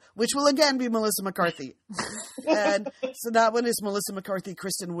 2, which will again be Melissa McCarthy. And so that one is Melissa McCarthy,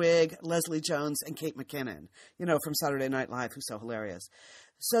 Kristen Wiig, Leslie Jones, and Kate McKinnon, from Saturday Night Live, who's so hilarious.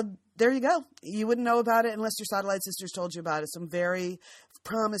 So there you go. You wouldn't know about it unless your Satellite Sisters told you about it. Some very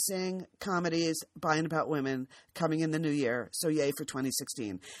promising comedies by and about women coming in the new year. So yay for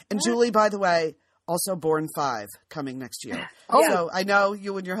 2016. And Julie, by the way, also Born 5 coming next year. So I know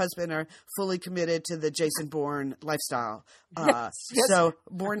you and your husband are fully committed to the Jason Bourne lifestyle. Yes. So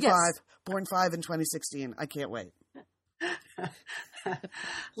Born 5 in 2016. I can't wait.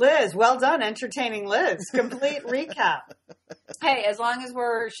 Liz, well done. Entertaining Liz. Complete recap. Hey, as long as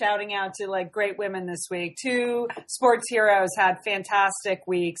we're shouting out to like great women this week, 2 sports heroes had fantastic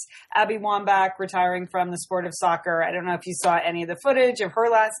weeks. Abby Wambach retiring from the sport of soccer. I don't know if you saw any of the footage of her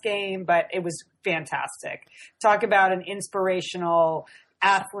last game, but it was fantastic. Talk about an inspirational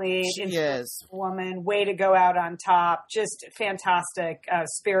athlete, woman, way to go out on top. Just fantastic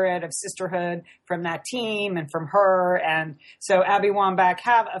spirit of sisterhood from that team and from her. And so Abby Wambach,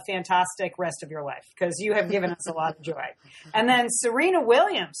 have a fantastic rest of your life because you have given us a lot of joy. And then Serena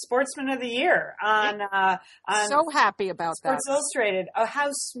Williams, Sportsman of the Year on so happy about Sports that. Illustrated. Oh, how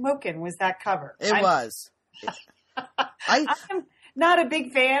smoking was that cover? It was. I'm not a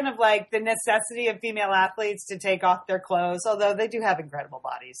big fan of like the necessity of female athletes to take off their clothes, although they do have incredible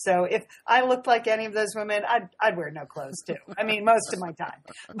bodies. So if I looked like any of those women, I'd wear no clothes too. I mean, most of my time.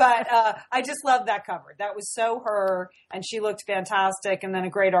 But I just love that cover. That was so her, and she looked fantastic. And then a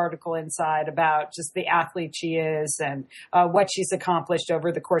great article inside about just the athlete she is and what she's accomplished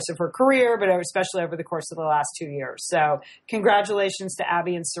over the course of her career, but especially over the course of the last 2 years. So congratulations to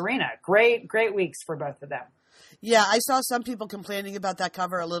Abby and Serena. Great weeks for both of them. Yeah, I saw some people complaining about that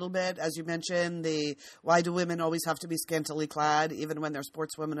cover a little bit. As you mentioned, why do women always have to be scantily clad, even when they're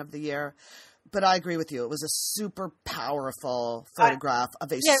Sportswomen of the Year? But I agree with you. It was a super powerful photograph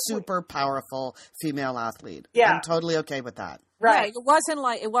of a super powerful female athlete. Yeah. I'm totally okay with that. Right. It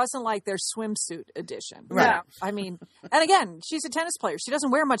wasn't like their swimsuit edition. Right. You know? I mean, and again, she's a tennis player. She doesn't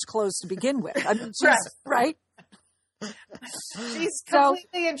wear much clothes to begin with. I mean, right? She's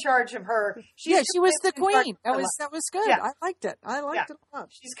completely in charge of her. She was the queen. That was good. Yeah. I liked it. I liked it a lot.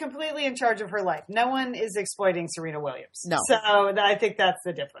 She's completely in charge of her life. No one is exploiting Serena Williams. No. So I think that's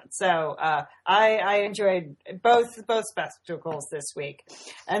the difference. So I enjoyed both spectacles this week.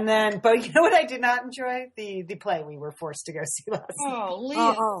 And then, but you know what I did not enjoy? The play we were forced to go see last night.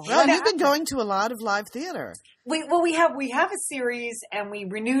 Leah. Well, you've been going to a lot of live theater. We have a series, and we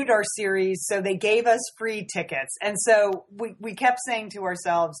renewed our series, so they gave us free tickets. And so we kept saying to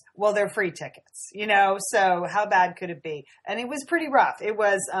ourselves, well, they're free tickets, you know, so how bad could it be? And it was pretty rough. It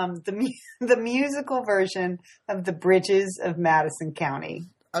was the musical version of The Bridges of Madison County.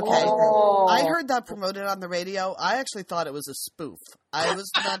 Okay. Oh. I heard that promoted on the radio. I actually thought it was a spoof. I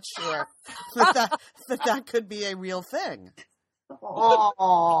was not sure that could be a real thing.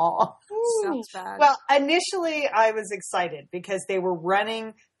 Oh, sounds bad. Well, initially I was excited because they were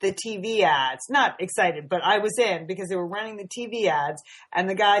running the TV ads. Not excited, but I was in because they were running the TV ads. And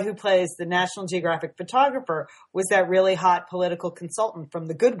the guy who plays the National Geographic photographer was that really hot political consultant from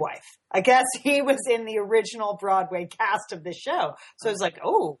The Good Wife. I guess he was in the original Broadway cast of the show. So I was like,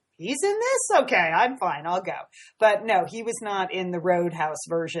 oh, he's in this? Okay, I'm fine. I'll go. But no, he was not in the Roadhouse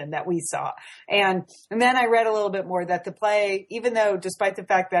version that we saw. And then I read a little bit more that the play, even though despite the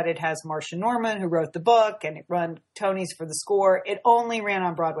fact that it has Marcia Norman, who wrote the book, and it won Tonys for the score, it only ran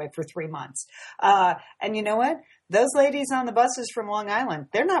on Broadway for 3 months. And you know what? Those ladies on the buses from Long Island,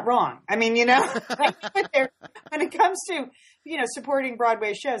 they're not wrong. I mean, you know, when it comes to, you know, supporting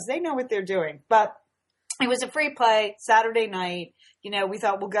Broadway shows, they know what they're doing. But it was a free play Saturday night. You know, we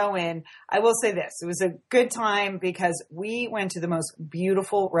thought we'll go in. I will say this. It was a good time because we went to the most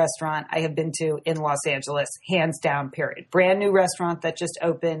beautiful restaurant I have been to in Los Angeles, hands down, period. Brand new restaurant that just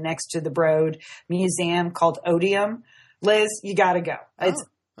opened next to the Broad Museum called Odeum. Liz, you got to go. It's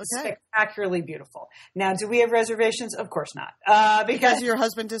spectacularly beautiful. Now, do we have reservations? Of course not. Because your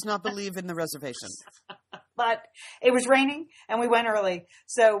husband does not believe in the reservation. But it was raining and we went early.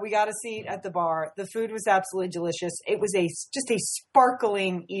 So we got a seat at the bar. The food was absolutely delicious. It was just a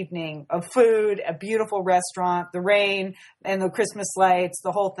sparkling evening of food, a beautiful restaurant, the rain and the Christmas lights.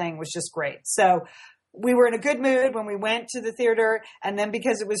 The whole thing was just great. So we were in a good mood when we went to the theater. And then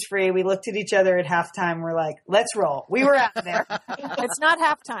because it was free, we looked at each other at halftime. We're like, let's roll. We were out there. It's not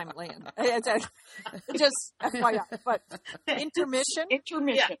halftime, Lynn. It's just FYI. But intermission.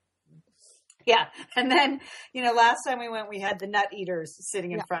 Intermission. Yeah. And then, you know, last time we went, we had the nut eaters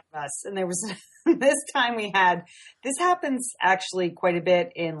sitting in front of us. And there was, this time this happens actually quite a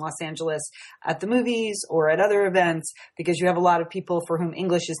bit in Los Angeles at the movies or at other events because you have a lot of people for whom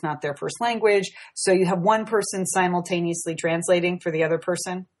English is not their first language. So you have one person simultaneously translating for the other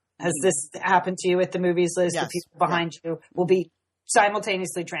person. Has this happened to you at the movies, Liz? Yes. The people behind you will be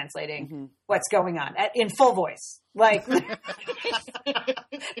simultaneously translating what's going on in full voice. Like,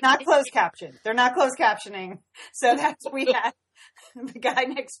 not closed caption. They're not closed captioning. So we had the guy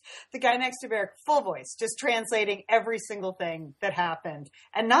next to Beric, full voice, just translating every single thing that happened.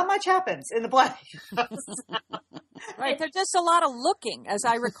 And not much happens in the play. Right. There's just a lot of looking, as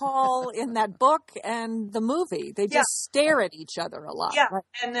I recall in that book and the movie. They just stare at each other a lot. Yeah. Right?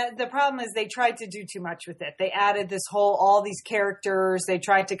 And the problem is they tried to do too much with it. They added all these characters. They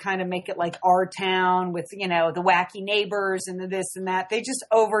tried to kind of make it like our town with, the wacky neighbors and the this and that. They just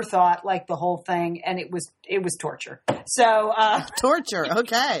overthought like the whole thing, and it was torture. So, torture.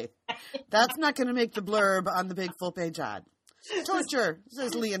 Okay. That's not going to make the blurb on the big full page ad. Torture,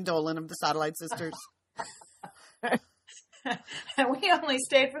 says Lian Dolan of the Satellite Sisters. And we only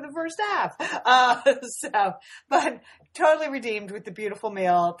stayed for the first half. But totally redeemed with the beautiful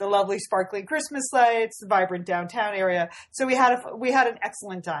meal, the lovely sparkling Christmas lights, the vibrant downtown area. So we had an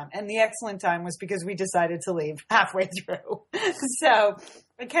excellent time. And the excellent time was because we decided to leave halfway through. So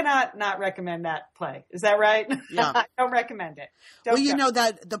I cannot not recommend that play. Is that right? Yeah. I don't recommend it.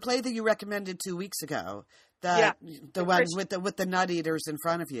 That the play that you recommended 2 weeks ago, the one with the nut eaters in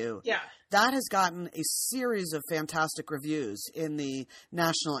front of you. Yeah. That has gotten a series of fantastic reviews in the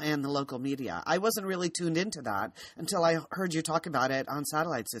national and the local media. I wasn't really tuned into that until I heard you talk about it on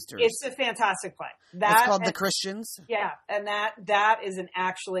Satellite Sisters. It's a fantastic play. It's called The Christians. Yeah, and that is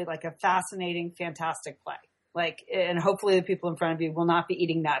actually like a fascinating, fantastic play. Like, and hopefully the people in front of you will not be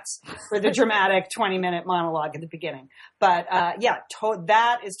eating nuts for the dramatic 20-minute monologue at the beginning. But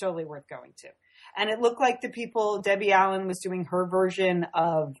that is totally worth going to. And it looked like Debbie Allen was doing her version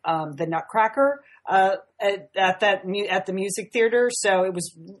of the Nutcracker at the music theater. So it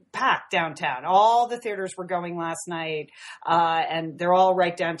was packed downtown. All the theaters were going last night, and they're all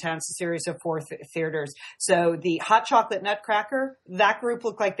right downtown. It's a series of 4 theaters. So the Hot Chocolate Nutcracker, that group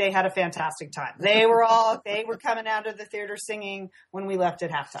looked like they had a fantastic time. They were coming out of the theater singing when we left at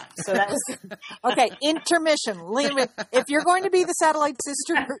halftime. So that was okay. Intermission. Lian, if you're going to be the Satellite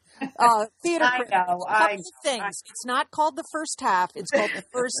Sister theater, I know. Things. It's not called the first half. It's called the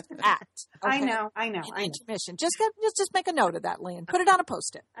first act. Okay? I know. Intermission. Just make a note of that, Lian. Put it on a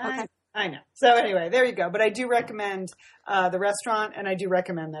Post-it. Okay. I know. So anyway, there you go. But I do recommend the restaurant, and I do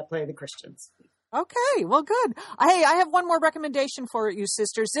recommend that play, The Christians. Okay, well, good. Hey, I have one more recommendation for you,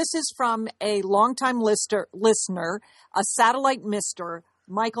 sisters. This is from a longtime listener, a satellite mister,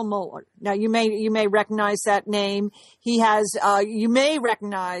 Michael Muller. Now, you may recognize that name. He has, you may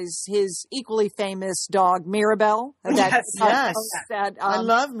recognize his equally famous dog, Mirabelle. Yes. I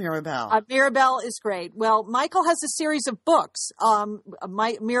love Mirabelle. Mirabelle is great. Well, Michael has a series of books,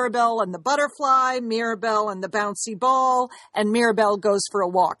 Mirabelle and the Butterfly, Mirabelle and the Bouncy Ball, and Mirabelle Goes for a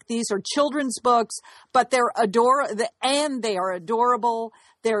Walk. These are children's books, but they're they are adorable.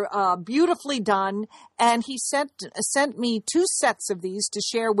 They're beautifully done, and he sent me 2 sets of these to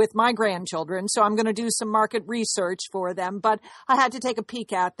share with my grandchildren, so I'm going to do some market research for them, but I had to take a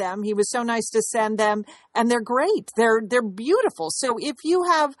peek at them. He was so nice to send them, and they're great. They're beautiful. So if you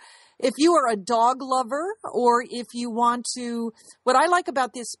are a dog lover, or if you want to, what I like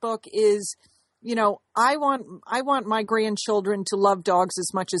about this book is, I want my grandchildren to love dogs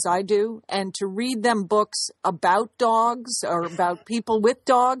as much as I do, and to read them books about dogs or about people with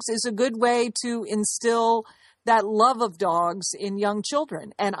dogs is a good way to instill that love of dogs in young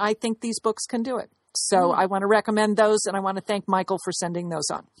children. And I think these books can do it. So I want to recommend those, and I want to thank Michael for sending those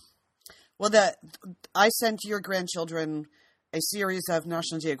on. Well, I sent your grandchildren a series of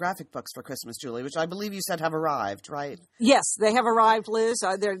National Geographic books for Christmas, Julie, which I believe you said have arrived, right? Yes, they have arrived, Liz.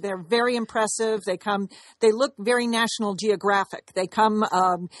 They're very impressive. They look very National Geographic. They come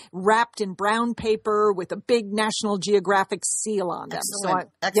wrapped in brown paper with a big National Geographic seal on them.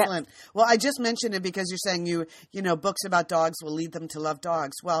 Excellent. Yeah. Well, I just mentioned it because you're saying books about dogs will lead them to love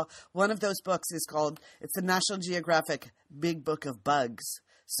dogs. Well, one of those books is it's the National Geographic Big Book of Bugs.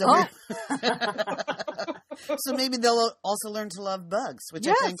 So, so maybe they'll also learn to love bugs, which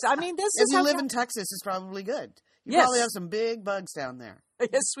I think, if you live in Texas, is probably good. You probably have some big bugs down there.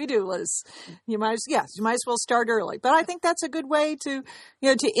 Yes, we do, Liz. You might as well start early. But I think that's a good way to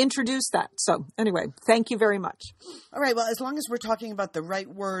introduce that. So anyway, thank you very much. All right. Well, as long as we're talking about the right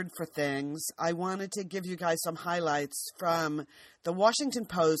word for things, I wanted to give you guys some highlights from the Washington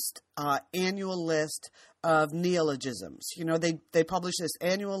Post annual list of neologisms. They publish this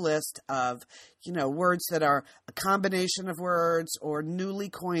annual list of, words that are a combination of words or newly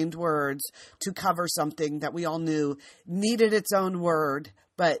coined words to cover something that we all knew needed its own word,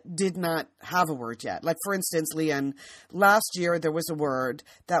 but did not have a word yet. Like, for instance, Lian, last year there was a word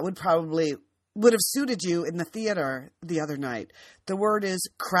that would probably would have suited you in the theater the other night. The word is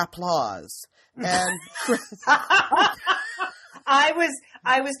craplause. And I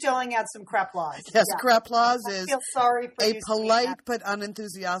was doling out some craplause. Yes, yeah. Craplause is feel sorry for a polite but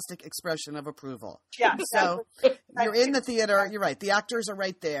unenthusiastic expression of approval. Yeah. So you're in the theater. You're right. The actors are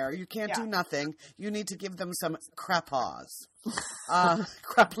right there. You can't do nothing. You need to give them some craplause.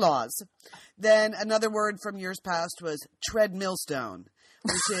 Craplause. Then another word from years past was tread millstone.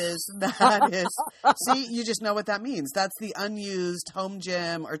 See, you just know what that means. That's the unused home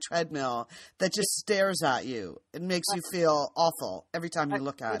gym or treadmill that just stares at you. It makes you feel awful every time you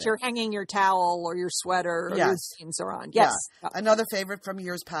look at it. You're hanging your towel or your sweater or your jeans are on. Yes. Yeah. Another favorite from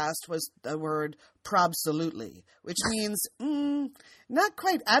years past was the word probsolutely, which means not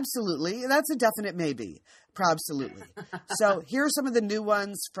quite absolutely. That's a definite maybe. Probsolutely. So here are some of the new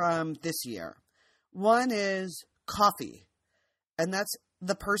ones from this year. One is coffee, and that's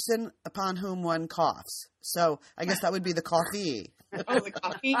the person upon whom one coughs. So I guess that would be the coffee. Oh, the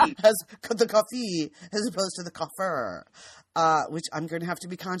coffee. The coffee as opposed to the cougher, which I'm going to have to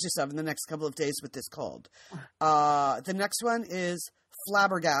be conscious of in the next couple of days with this cold. The next one is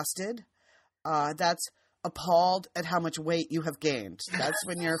flabbergasted. That's appalled at how much weight you have gained. That's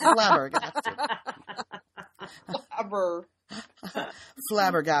when you're flabbergasted.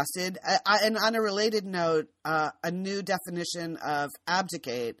 Flabbergasted. And on a related note, a new definition of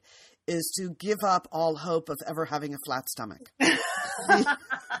abdicate is to give up all hope of ever having a flat stomach.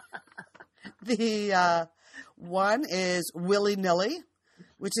 The one is willy-nilly,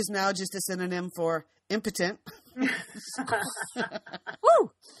 which is now just a synonym for impotent. Woo!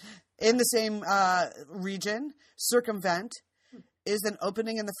 In the same region, circumvent is an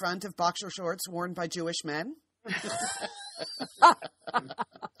opening in the front of boxer shorts worn by Jewish men.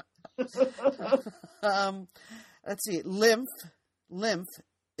 Let's see. Lymph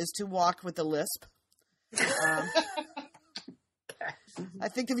is to walk with a lisp. I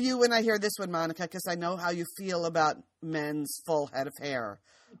think of you when I hear this one, Monica, because I know how you feel about men's full head of hair.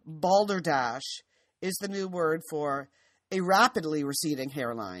 Balderdash is the new word for a rapidly receding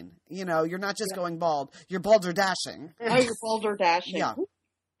hairline. You know, you're not just going bald, you're balderdashing. Oh, you're balderdashing. Yeah.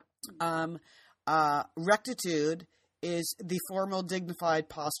 Rectitude is the formal, dignified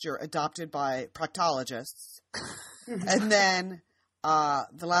posture adopted by proctologists. And then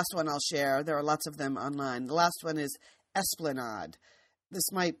the last one I'll share, there are lots of them online. The last one is esplanade.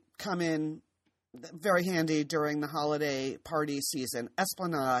 This might come in very handy during the holiday party season.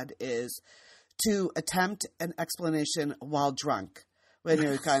 Esplanade is to attempt an explanation while drunk. When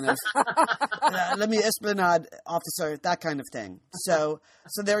you're kind of, let me esplanade, officer, that kind of thing. So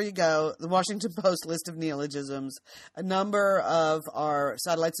there you go. The Washington Post list of neologisms. A number of our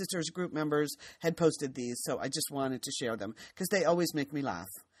Satellite Sisters group members had posted these, so I just wanted to share them because they always make me laugh.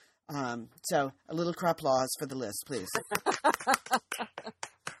 So a little craplause for the list, please.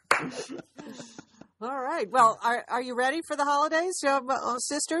 All right. Well, are you ready for the holidays,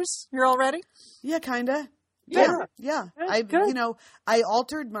 sisters? You're all ready? Yeah, kinda. Yeah. I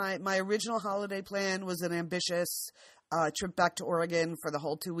altered my original holiday plan was an ambitious trip back to Oregon for the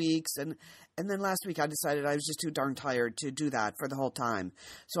whole 2 weeks, and then last week I decided I was just too darn tired to do that for the whole time.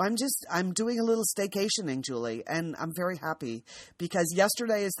 So I'm doing a little staycationing, Julie, and I'm very happy because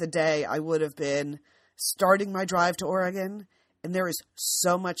yesterday is the day I would have been starting my drive to Oregon. And there is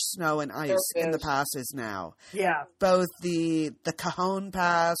so much snow and ice in the passes now. Yeah. Both the Cajon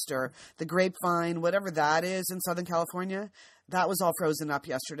Pass or the Grapevine, whatever that is in Southern California, that was all frozen up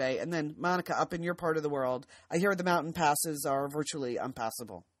yesterday. And then, Monica, up in your part of the world, I hear the mountain passes are virtually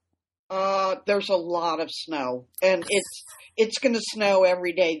impassable. There's a lot of snow. And it's going to snow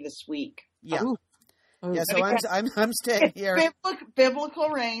every day this week. Yeah. Yeah, so I'm staying here. Biblical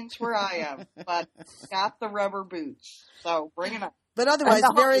rains where I am, but got the rubber boots, so bring it up. But otherwise,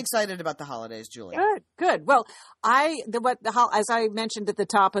 very excited about the holidays, Julie. Good. Well, as I mentioned at the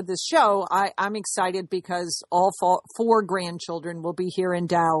top of this show, I'm excited because all four grandchildren will be here in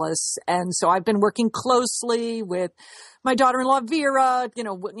Dallas, and so I've been working closely with my daughter-in-law Vera. You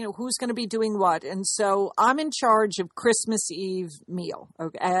know who's going to be doing what, and so I'm in charge of Christmas Eve meal.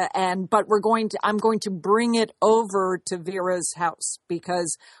 Okay, but I'm going to bring it over to Vera's house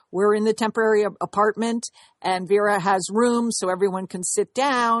because we're in the temporary apartment, and Vera has room so everyone can sit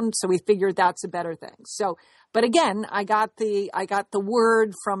down. So we figured that's a better thing. So But again, I got the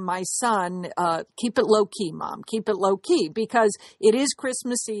word from my son, keep it low key, Mom, keep it low key, because it is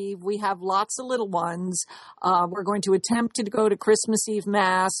Christmas Eve. We have lots of little ones. We're going to attempt to go to Christmas Eve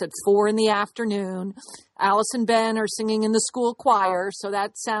Mass at 4 p.m. Alice and Ben are singing in the school choir, so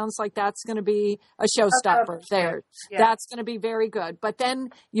that sounds like that's going to be a showstopper there. Yeah. That's going to be very good. But then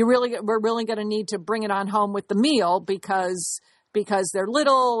we're really going to need to bring it on home with the meal because they're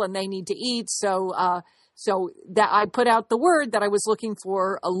little and they need to eat. So that I put out the word that I was looking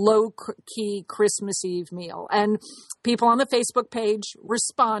for a low-key Christmas Eve meal. And people on the Facebook page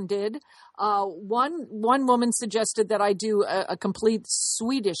responded. One woman suggested that I do a complete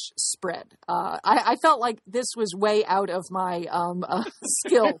Swedish spread. I felt like this was way out of my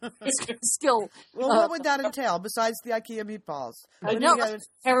skill. Well, what would that entail besides the IKEA meatballs?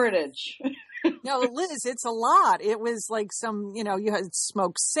 Heritage. No, Liz, it's a lot. It was like you had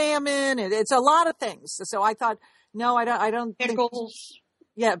smoked salmon. It's a lot of things. So I thought, no, I don't. Pickles.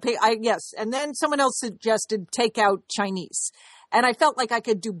 Yeah, yes. And then someone else suggested takeout Chinese. And I felt like I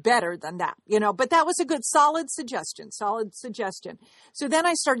could do better than that, but that was a good, solid suggestion. So then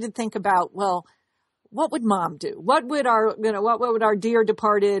I started to think about, well, what would Mom do? What would our dear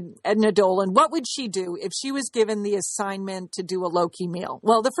departed Edna Dolan, what would she do if she was given the assignment to do a low-key meal?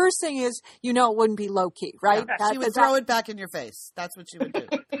 Well, the first thing is, it wouldn't be low-key, right? Yeah, she would throw it back in your face. That's what she would do.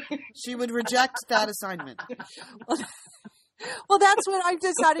 She would reject that assignment. Well, that's what I've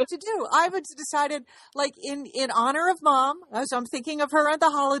decided to do. I've decided, like, in honor of Mom, as I'm thinking of her at the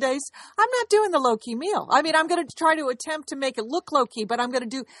holidays, I'm not doing the low-key meal. I mean, I'm going to try to attempt to make it look low-key, but I'm going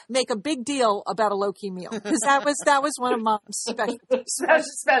to make a big deal about a low-key meal, because that was one of Mom's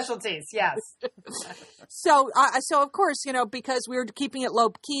specialties. Yes. So of course, because we were keeping it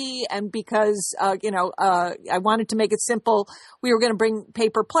low-key, and because I wanted to make it simple, we were going to bring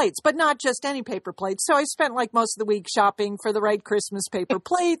paper plates, but not just any paper plates. So I spent like most of the week shopping for the right Christmas paper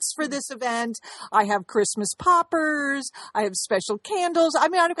plates for this event. I have Christmas poppers. I have special candles. I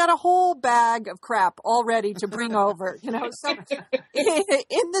mean, I've got a whole bag of crap all ready to bring over, so in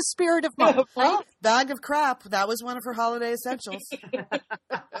the spirit of Mom. Well, bag of crap. That was one of her holiday essentials.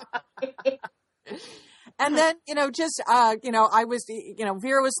 And then, I was,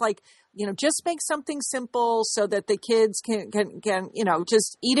 Vera was like, just make something simple so that the kids can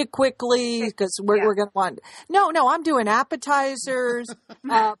just eat it quickly, because we're going to want. No, I'm doing appetizers,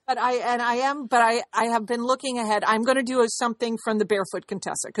 but I have been looking ahead. I'm going to do something from the Barefoot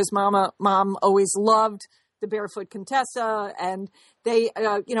Contessa, because Mom always loved the Barefoot Contessa, and they,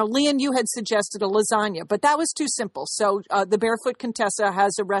 Leon, you had suggested a lasagna, but that was too simple. So the Barefoot Contessa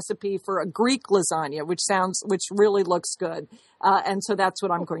has a recipe for a Greek lasagna, which really looks good. And so that's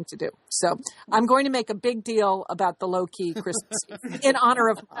what I'm going to do. So I'm going to make a big deal about the low-key Christmas in honor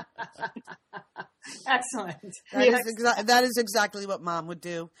of Mom. Excellent. That is exactly what Mom would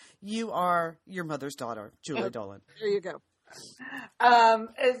do. You are your mother's daughter, Julie Dolan. There you go.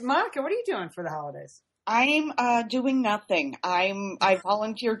 Monica, what are you doing for the holidays? I'm doing nothing. I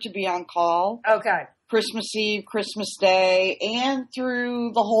volunteered to be on call. Okay. Christmas Eve, Christmas Day, and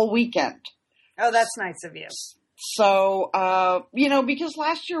through the whole weekend. Oh, that's nice of you. So, because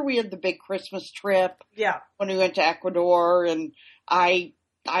last year we had the big Christmas trip. Yeah. When we went to Ecuador, and I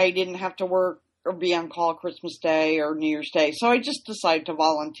didn't have to work or be on call Christmas Day or New Year's Day. So I just decided to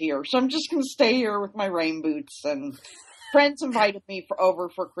volunteer. So I'm just going to stay here with my rain boots, and friends invited me over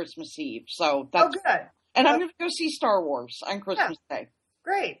for Christmas Eve. So that's good. And I'm going to go see Star Wars on Christmas Day.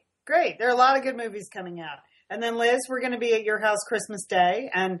 Great. There are a lot of good movies coming out. And then, Liz, we're going to be at your house Christmas Day,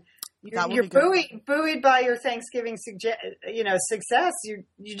 and you're buoyed by your Thanksgiving success.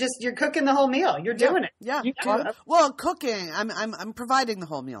 You're cooking the whole meal. You're doing it. Yeah. Well, cooking. I'm providing the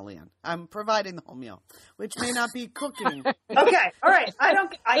whole meal, Leon. I'm providing the whole meal, which may not be cooking. Okay. All right. I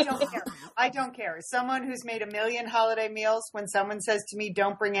don't care. As someone who's made 1 million holiday meals, when someone says to me,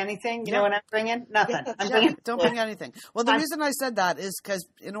 "Don't bring anything," you know what I'm bringing? Nothing. Don't bring anything. Well, the reason I said that is because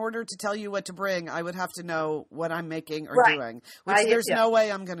in order to tell you what to bring, I would have to know what I'm making or doing. Which there's no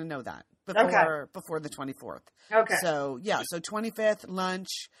way I'm going to know that before the 24th. Okay. So 25th lunch,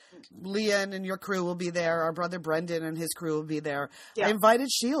 Leon and your crew will be there. Our brother Brendan and his crew will be there. Yeah. I invited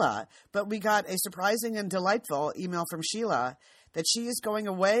Sheila, but we got a surprising and delightful email from Sheila that she is going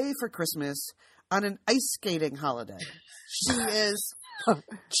away for Christmas on an ice skating holiday. She is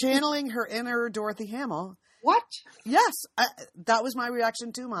channeling her inner Dorothy Hamill. What? Yes. That was my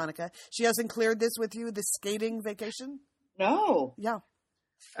reaction too, Monica. She hasn't cleared this with you, the skating vacation? No. Yeah.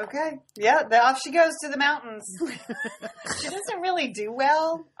 Okay. Yeah, off she goes to the mountains. She doesn't really do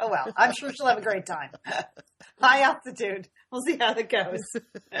well. Oh, well. I'm sure she'll have a great time. high altitude. We'll see how that goes.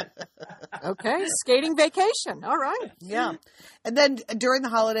 Okay, skating vacation. All right. Yeah. And then during the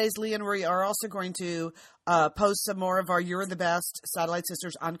holidays, Lee and Marie are also going to post some more of our You're the Best Satellite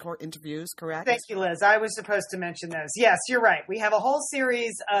Sisters Encore interviews, correct? Thank you, Liz. I was supposed to mention those. Yes, you're right. We have a whole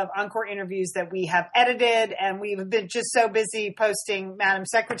series of Encore interviews that we have edited, and we've been just so busy posting Madam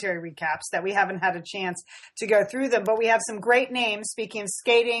Secretary recaps that we haven't had a chance to go through them. But we have some great names. Speaking of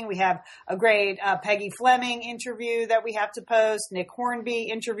skating, we have a great Peggy Fleming interview that we have to post, Nick Hornby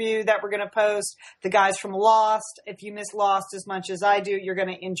interview that we're going to post, the guys from Lost. If you miss Lost as much as I do, you're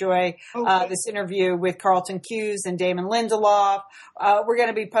going to enjoy this interview with Carlton Cuse and Damon Lindelof. We're going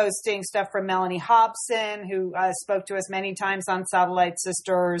to be posting stuff from Melanie Hobson, who spoke to us many times on Satellite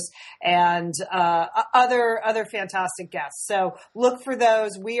Sisters, and other fantastic guests. So look for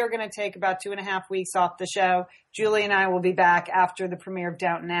those. We are going to take about 2.5 weeks off the show. Julie and I will be back after the premiere of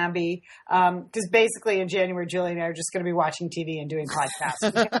Downton Abbey, because basically in January, Julie and I are just going to be watching TV and doing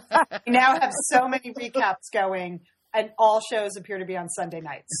podcasts. We now have so many recaps going, and all shows appear to be on Sunday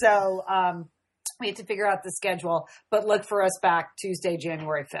night. So we have to figure out the schedule, but look for us back Tuesday,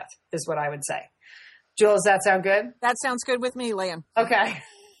 January 5th is what I would say. Jules, does that sound good? That sounds good with me, Lian. Okay.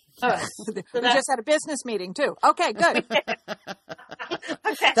 We just had a business meeting too. Okay, good.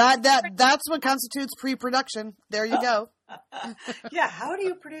 Okay. That's what constitutes pre-production. There you go. Yeah, how do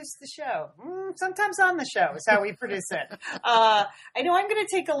you produce the show? Sometimes on the show is how we produce it. I know I'm going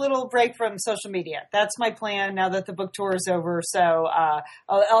to take a little break from social media. That's my plan now that the book tour is over. So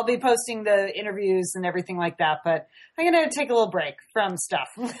I'll be posting the interviews and everything like that. But I'm going to take a little break from stuff.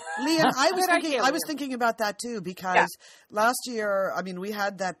 Leanne, I was thinking about that too, because last year, I mean, we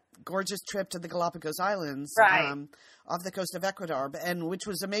had that gorgeous trip to the Galapagos Islands. Right. Off the coast of Ecuador, and which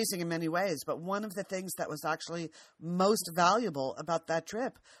was amazing in many ways. But one of the things that was actually most valuable about that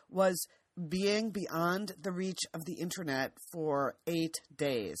trip was being beyond the reach of the internet for 8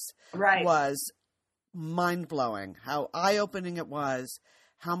 days. Right. Was mind-blowing. How eye-opening it was,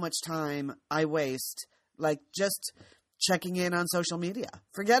 how much time I waste, like just checking in on social media.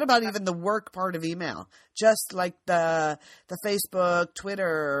 Forget about even the work part of email. Just like the Facebook,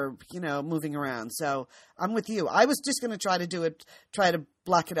 Twitter, moving around. So I'm with you. I was just going to try to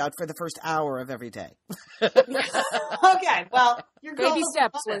block it out for the first hour of every day. Okay. Well, you're baby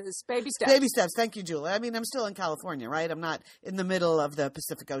steps, Liz. Baby steps. Baby steps. Thank you, Julie. I mean, I'm still in California, right? I'm not in the middle of the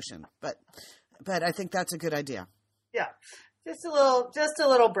Pacific Ocean, but I think that's a good idea. Yeah. Just a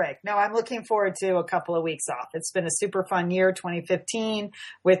little break. No, I'm looking forward to a couple of weeks off. It's been a super fun year, 2015,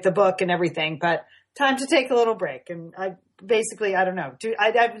 with the book and everything, but time to take a little break. And I don't know.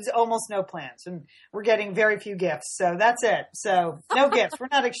 I have almost no plans, and we're getting very few gifts. So that's it. So no gifts. We're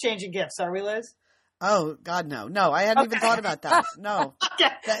not exchanging gifts, are we, Liz? Oh, God, no. No, I hadn't even thought about that. No.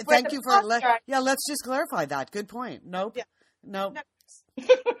 Okay. Thank you for let's just clarify that. Good point. Nope. Yeah. Nope. No.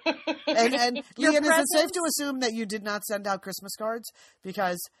 And Leanne, is it safe to assume that you did not send out Christmas cards?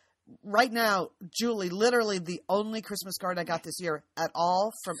 Because right now, Julie, literally the only Christmas card I got this year at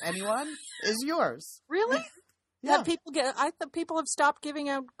all from anyone is yours. Really? Yeah. I thought people have stopped giving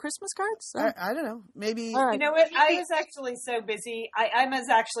out Christmas cards. So. I don't know. Maybe. Right. You know what? I was actually so busy. I was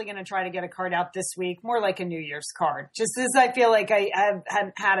actually going to try to get a card out this week, more like a New Year's card, just as I feel like I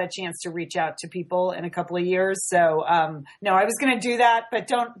hadn't had a chance to reach out to people in a couple of years. So, no, I was going to do that, but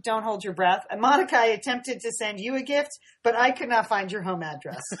don't hold your breath. And Monica, I attempted to send you a gift, but I could not find your home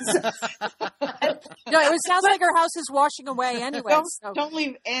address. No, it sounds like her house is washing away anyway. Don't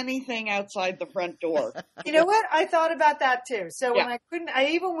leave anything outside the front door. You know what? I thought about that too. So when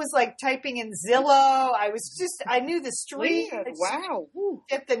I even was like typing in Zillow. I knew the street. Wow.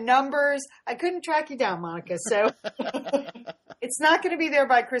 Get the numbers. I couldn't track you down, Monica. So it's not going to be there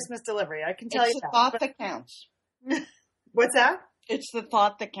by Christmas delivery. I can tell you that. It's the thought that counts. What's that? It's the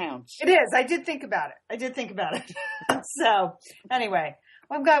thought that counts. It is. I did think about it. So anyway,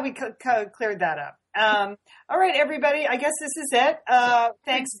 well, I'm glad we cleared that up. All right, everybody. I guess this is it.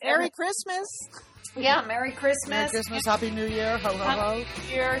 Thanks. Merry Christmas. Yeah, Merry Christmas. Merry Christmas, Happy New Year. Ho, ho, ho. Happy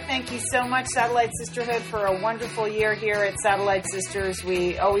New Year. Thank you so much, Satellite Sisterhood, for a wonderful year here at Satellite Sisters.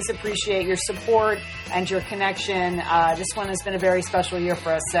 We always appreciate your support and your connection. This one has been a very special year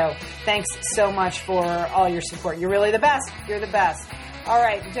for us, so thanks so much for all your support. You're really the best. You're the best. All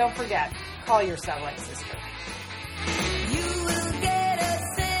right, don't forget, call your Satellite Sister.